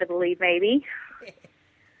comes to believe, maybe.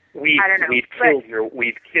 I don't know.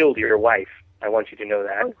 We've killed your wife. I want you to know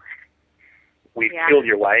that. Oh. We've killed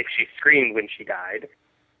your wife. She screamed when she died.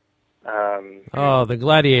 The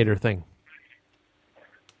gladiator thing.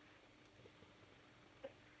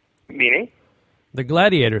 Meaning? The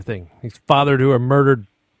gladiator thing. He's father to a murdered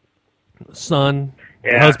son,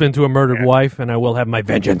 Yeah. husband to a murdered wife, and I will have my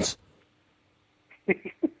vengeance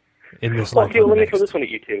in this life. Okay, well, let me throw this one at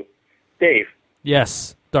you two. Dave.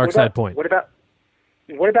 Yes, dark side point. What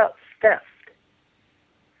about theft?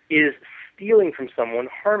 Is stealing from someone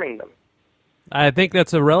harming them? I think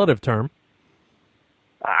that's a relative term.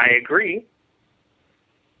 I agree.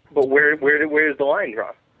 But where's the line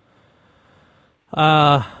drawn?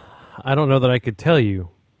 I don't know that I could tell you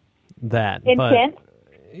that. Intent?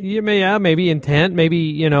 But maybe intent. Maybe,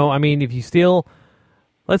 you know, I mean, if you steal,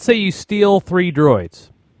 let's say you steal 3 droids.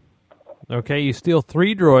 Okay, you steal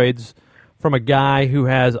 3 droids from a guy who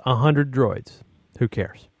has 100 droids. Who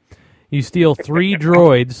cares? You steal 3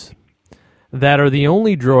 droids that are the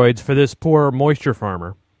only droids for this poor moisture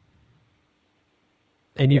farmer,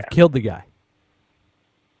 and you've killed the guy.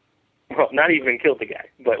 Well, not even killed the guy,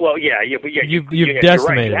 but you've you're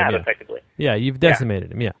decimated right, you him. have, effectively. Yeah, you've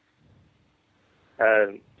decimated him. Yeah.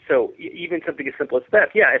 So even something as simple as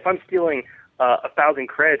theft. Yeah, if I'm stealing 1,000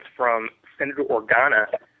 credits from Senator Organa,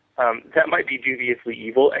 that might be dubiously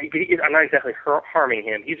evil. I'm not exactly harming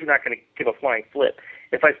him. He's not going to give a flying flip.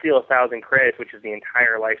 If I steal 1,000 credits, which is the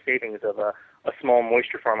entire life savings of a small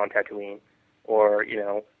moisture farm on Tatooine, or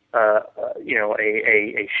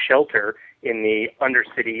a shelter in the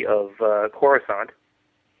undercity of Coruscant,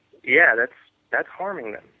 yeah, that's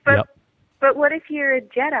harming them. But what if you're a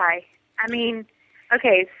Jedi? I mean,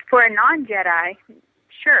 okay, for a non-Jedi,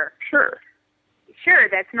 sure,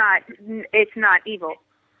 it's not evil.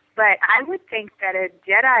 But I would think that a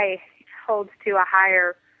Jedi holds to a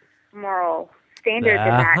higher moral standard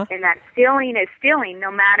than that, and that stealing is stealing,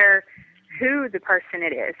 no matter who the person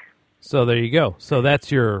it is. So there you go. So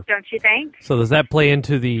that's your... Don't you think? So does that play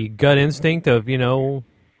into the gut instinct of, you know,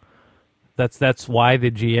 that's why the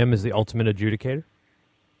GM is the ultimate adjudicator?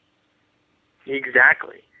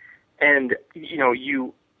 Exactly. And, you know,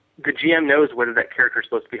 the GM knows whether that character is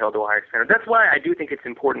supposed to be held to a higher standard. That's why I do think it's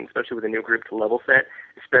important, especially with a new group, to level set,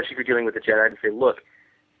 especially if you're dealing with a Jedi, to say, look,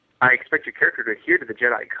 I expect your character to adhere to the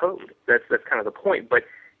Jedi code. That's kind of the point. But,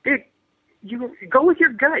 dude, you go with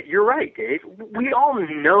your gut. You're right, Dave. We all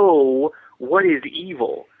know what is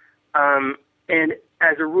evil. And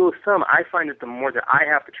as a rule of thumb, I find that the more that I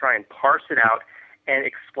have to try and parse it out and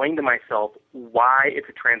explain to myself why it's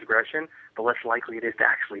a transgression, the less likely it is to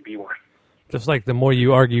actually be one. Just like the more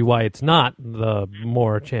you argue why it's not, the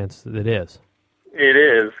more chance that it is. It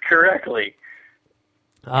is, correctly.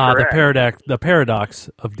 The paradox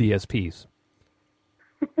of DSPs.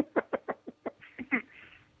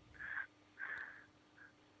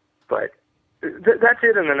 But that's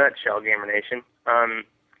it in a nutshell, Gamer Nation.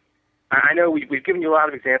 I know we've given you a lot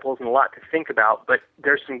of examples and a lot to think about, but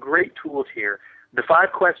there's some great tools here. The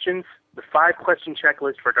 5-question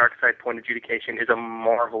checklist for Dark Side Point adjudication is a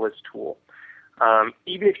marvelous tool.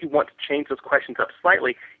 Even if you want to change those questions up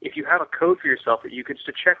slightly, if you have a code for yourself that you can just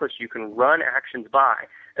a checklist you can run actions by,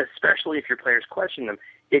 especially if your players question them,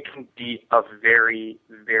 it can be a very,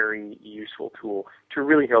 very useful tool to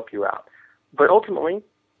really help you out. But ultimately,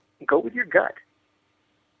 go with your gut.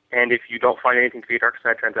 And if you don't find anything to be a dark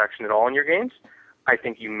side transaction at all in your games, I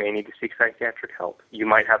think you may need to seek psychiatric help. You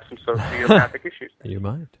might have some sociopathic issues. You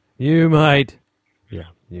might. Yeah,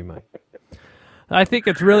 you might. I think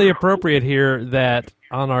it's really appropriate here that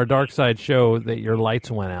on our Dark Side show that your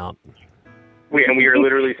lights went out. We are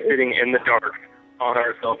literally sitting in the dark on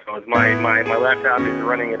our cell phones. My laptop is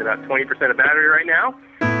running at about 20% of battery right now,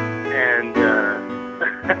 and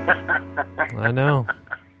I know.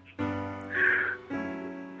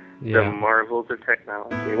 The marvels of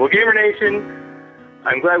technology. Well, Gamer Nation,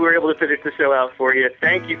 I'm glad we were able to finish the show out for you.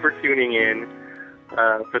 Thank you for tuning in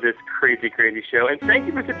for this crazy, crazy show. And thank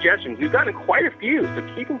you for suggestions. We've gotten quite a few, so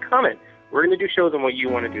keep them coming. We're going to do shows on what you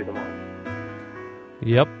want to do them on.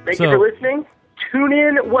 Yep. Thank you for listening. Tune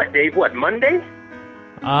in, Dave? Monday?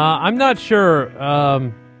 I'm not sure.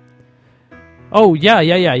 Oh, yeah.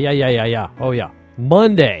 Oh, yeah.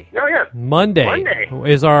 Monday. Oh, yeah. Monday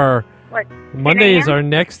is our... What? Monday is our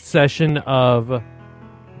next session of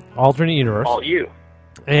Alternate Universe. All you.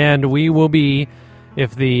 And we will be,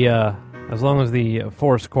 if the as long as the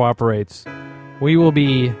force cooperates, we will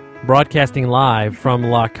be broadcasting live from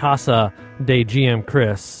La Casa de GM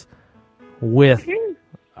Chris with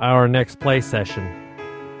our next play session.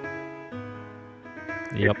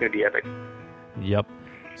 Yep. It's going to be epic. Yep.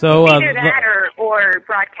 So either that or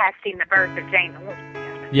broadcasting the birth of Jane.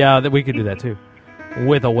 Yeah, that we could do that too.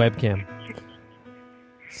 With a webcam.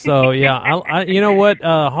 So, yeah, I you know what?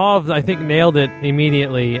 Hobbs, I think, nailed it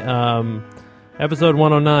immediately. Episode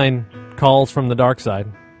 109, Calls from the Dark Side.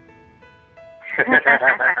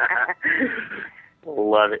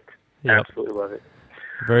 Love it. Yep. Absolutely love it.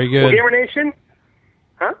 Very good. Well, Gamer Nation?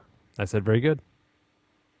 Huh? I said very good.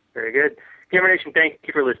 Very good. Gamer Nation, thank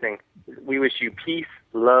you for listening. We wish you peace,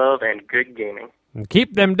 love, and good gaming. And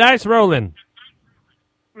keep them dice rolling.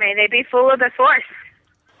 May they be full of the force.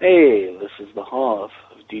 Hey, this is the Hoff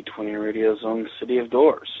of D20 Radio's own City of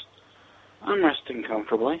Doors. I'm resting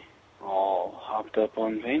comfortably, all hopped up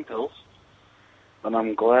on pain pills, but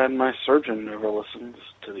I'm glad my surgeon never listens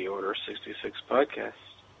to the Order 66 podcast.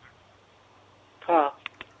 Ta.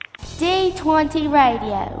 D20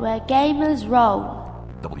 Radio, where gamers roll.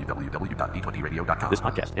 www.d20radio.com. This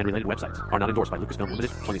podcast and related websites are not endorsed by Lucasfilm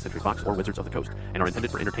Limited, 20th Century Fox, or Wizards of the Coast, and are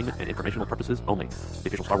intended for entertainment and informational purposes only. The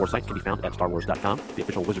official Star Wars site can be found at StarWars.com. The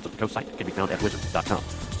official Wizards of the Coast site can be found at Wizards.com.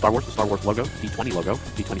 Star Wars, the Star Wars logo, D20 logo,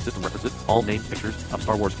 D20 system references, all names, pictures of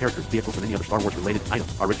Star Wars characters, vehicles, and any other Star Wars related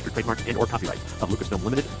items are registered trademarks and or copyrights of Lucasfilm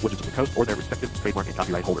Limited, Wizards of the Coast, or their respective trademark and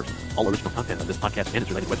copyright holders. All original content of this podcast and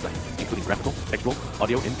its related website, including graphical, textual,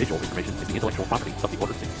 audio, and visual information, is the intellectual property of the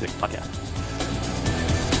Order 66 podcast.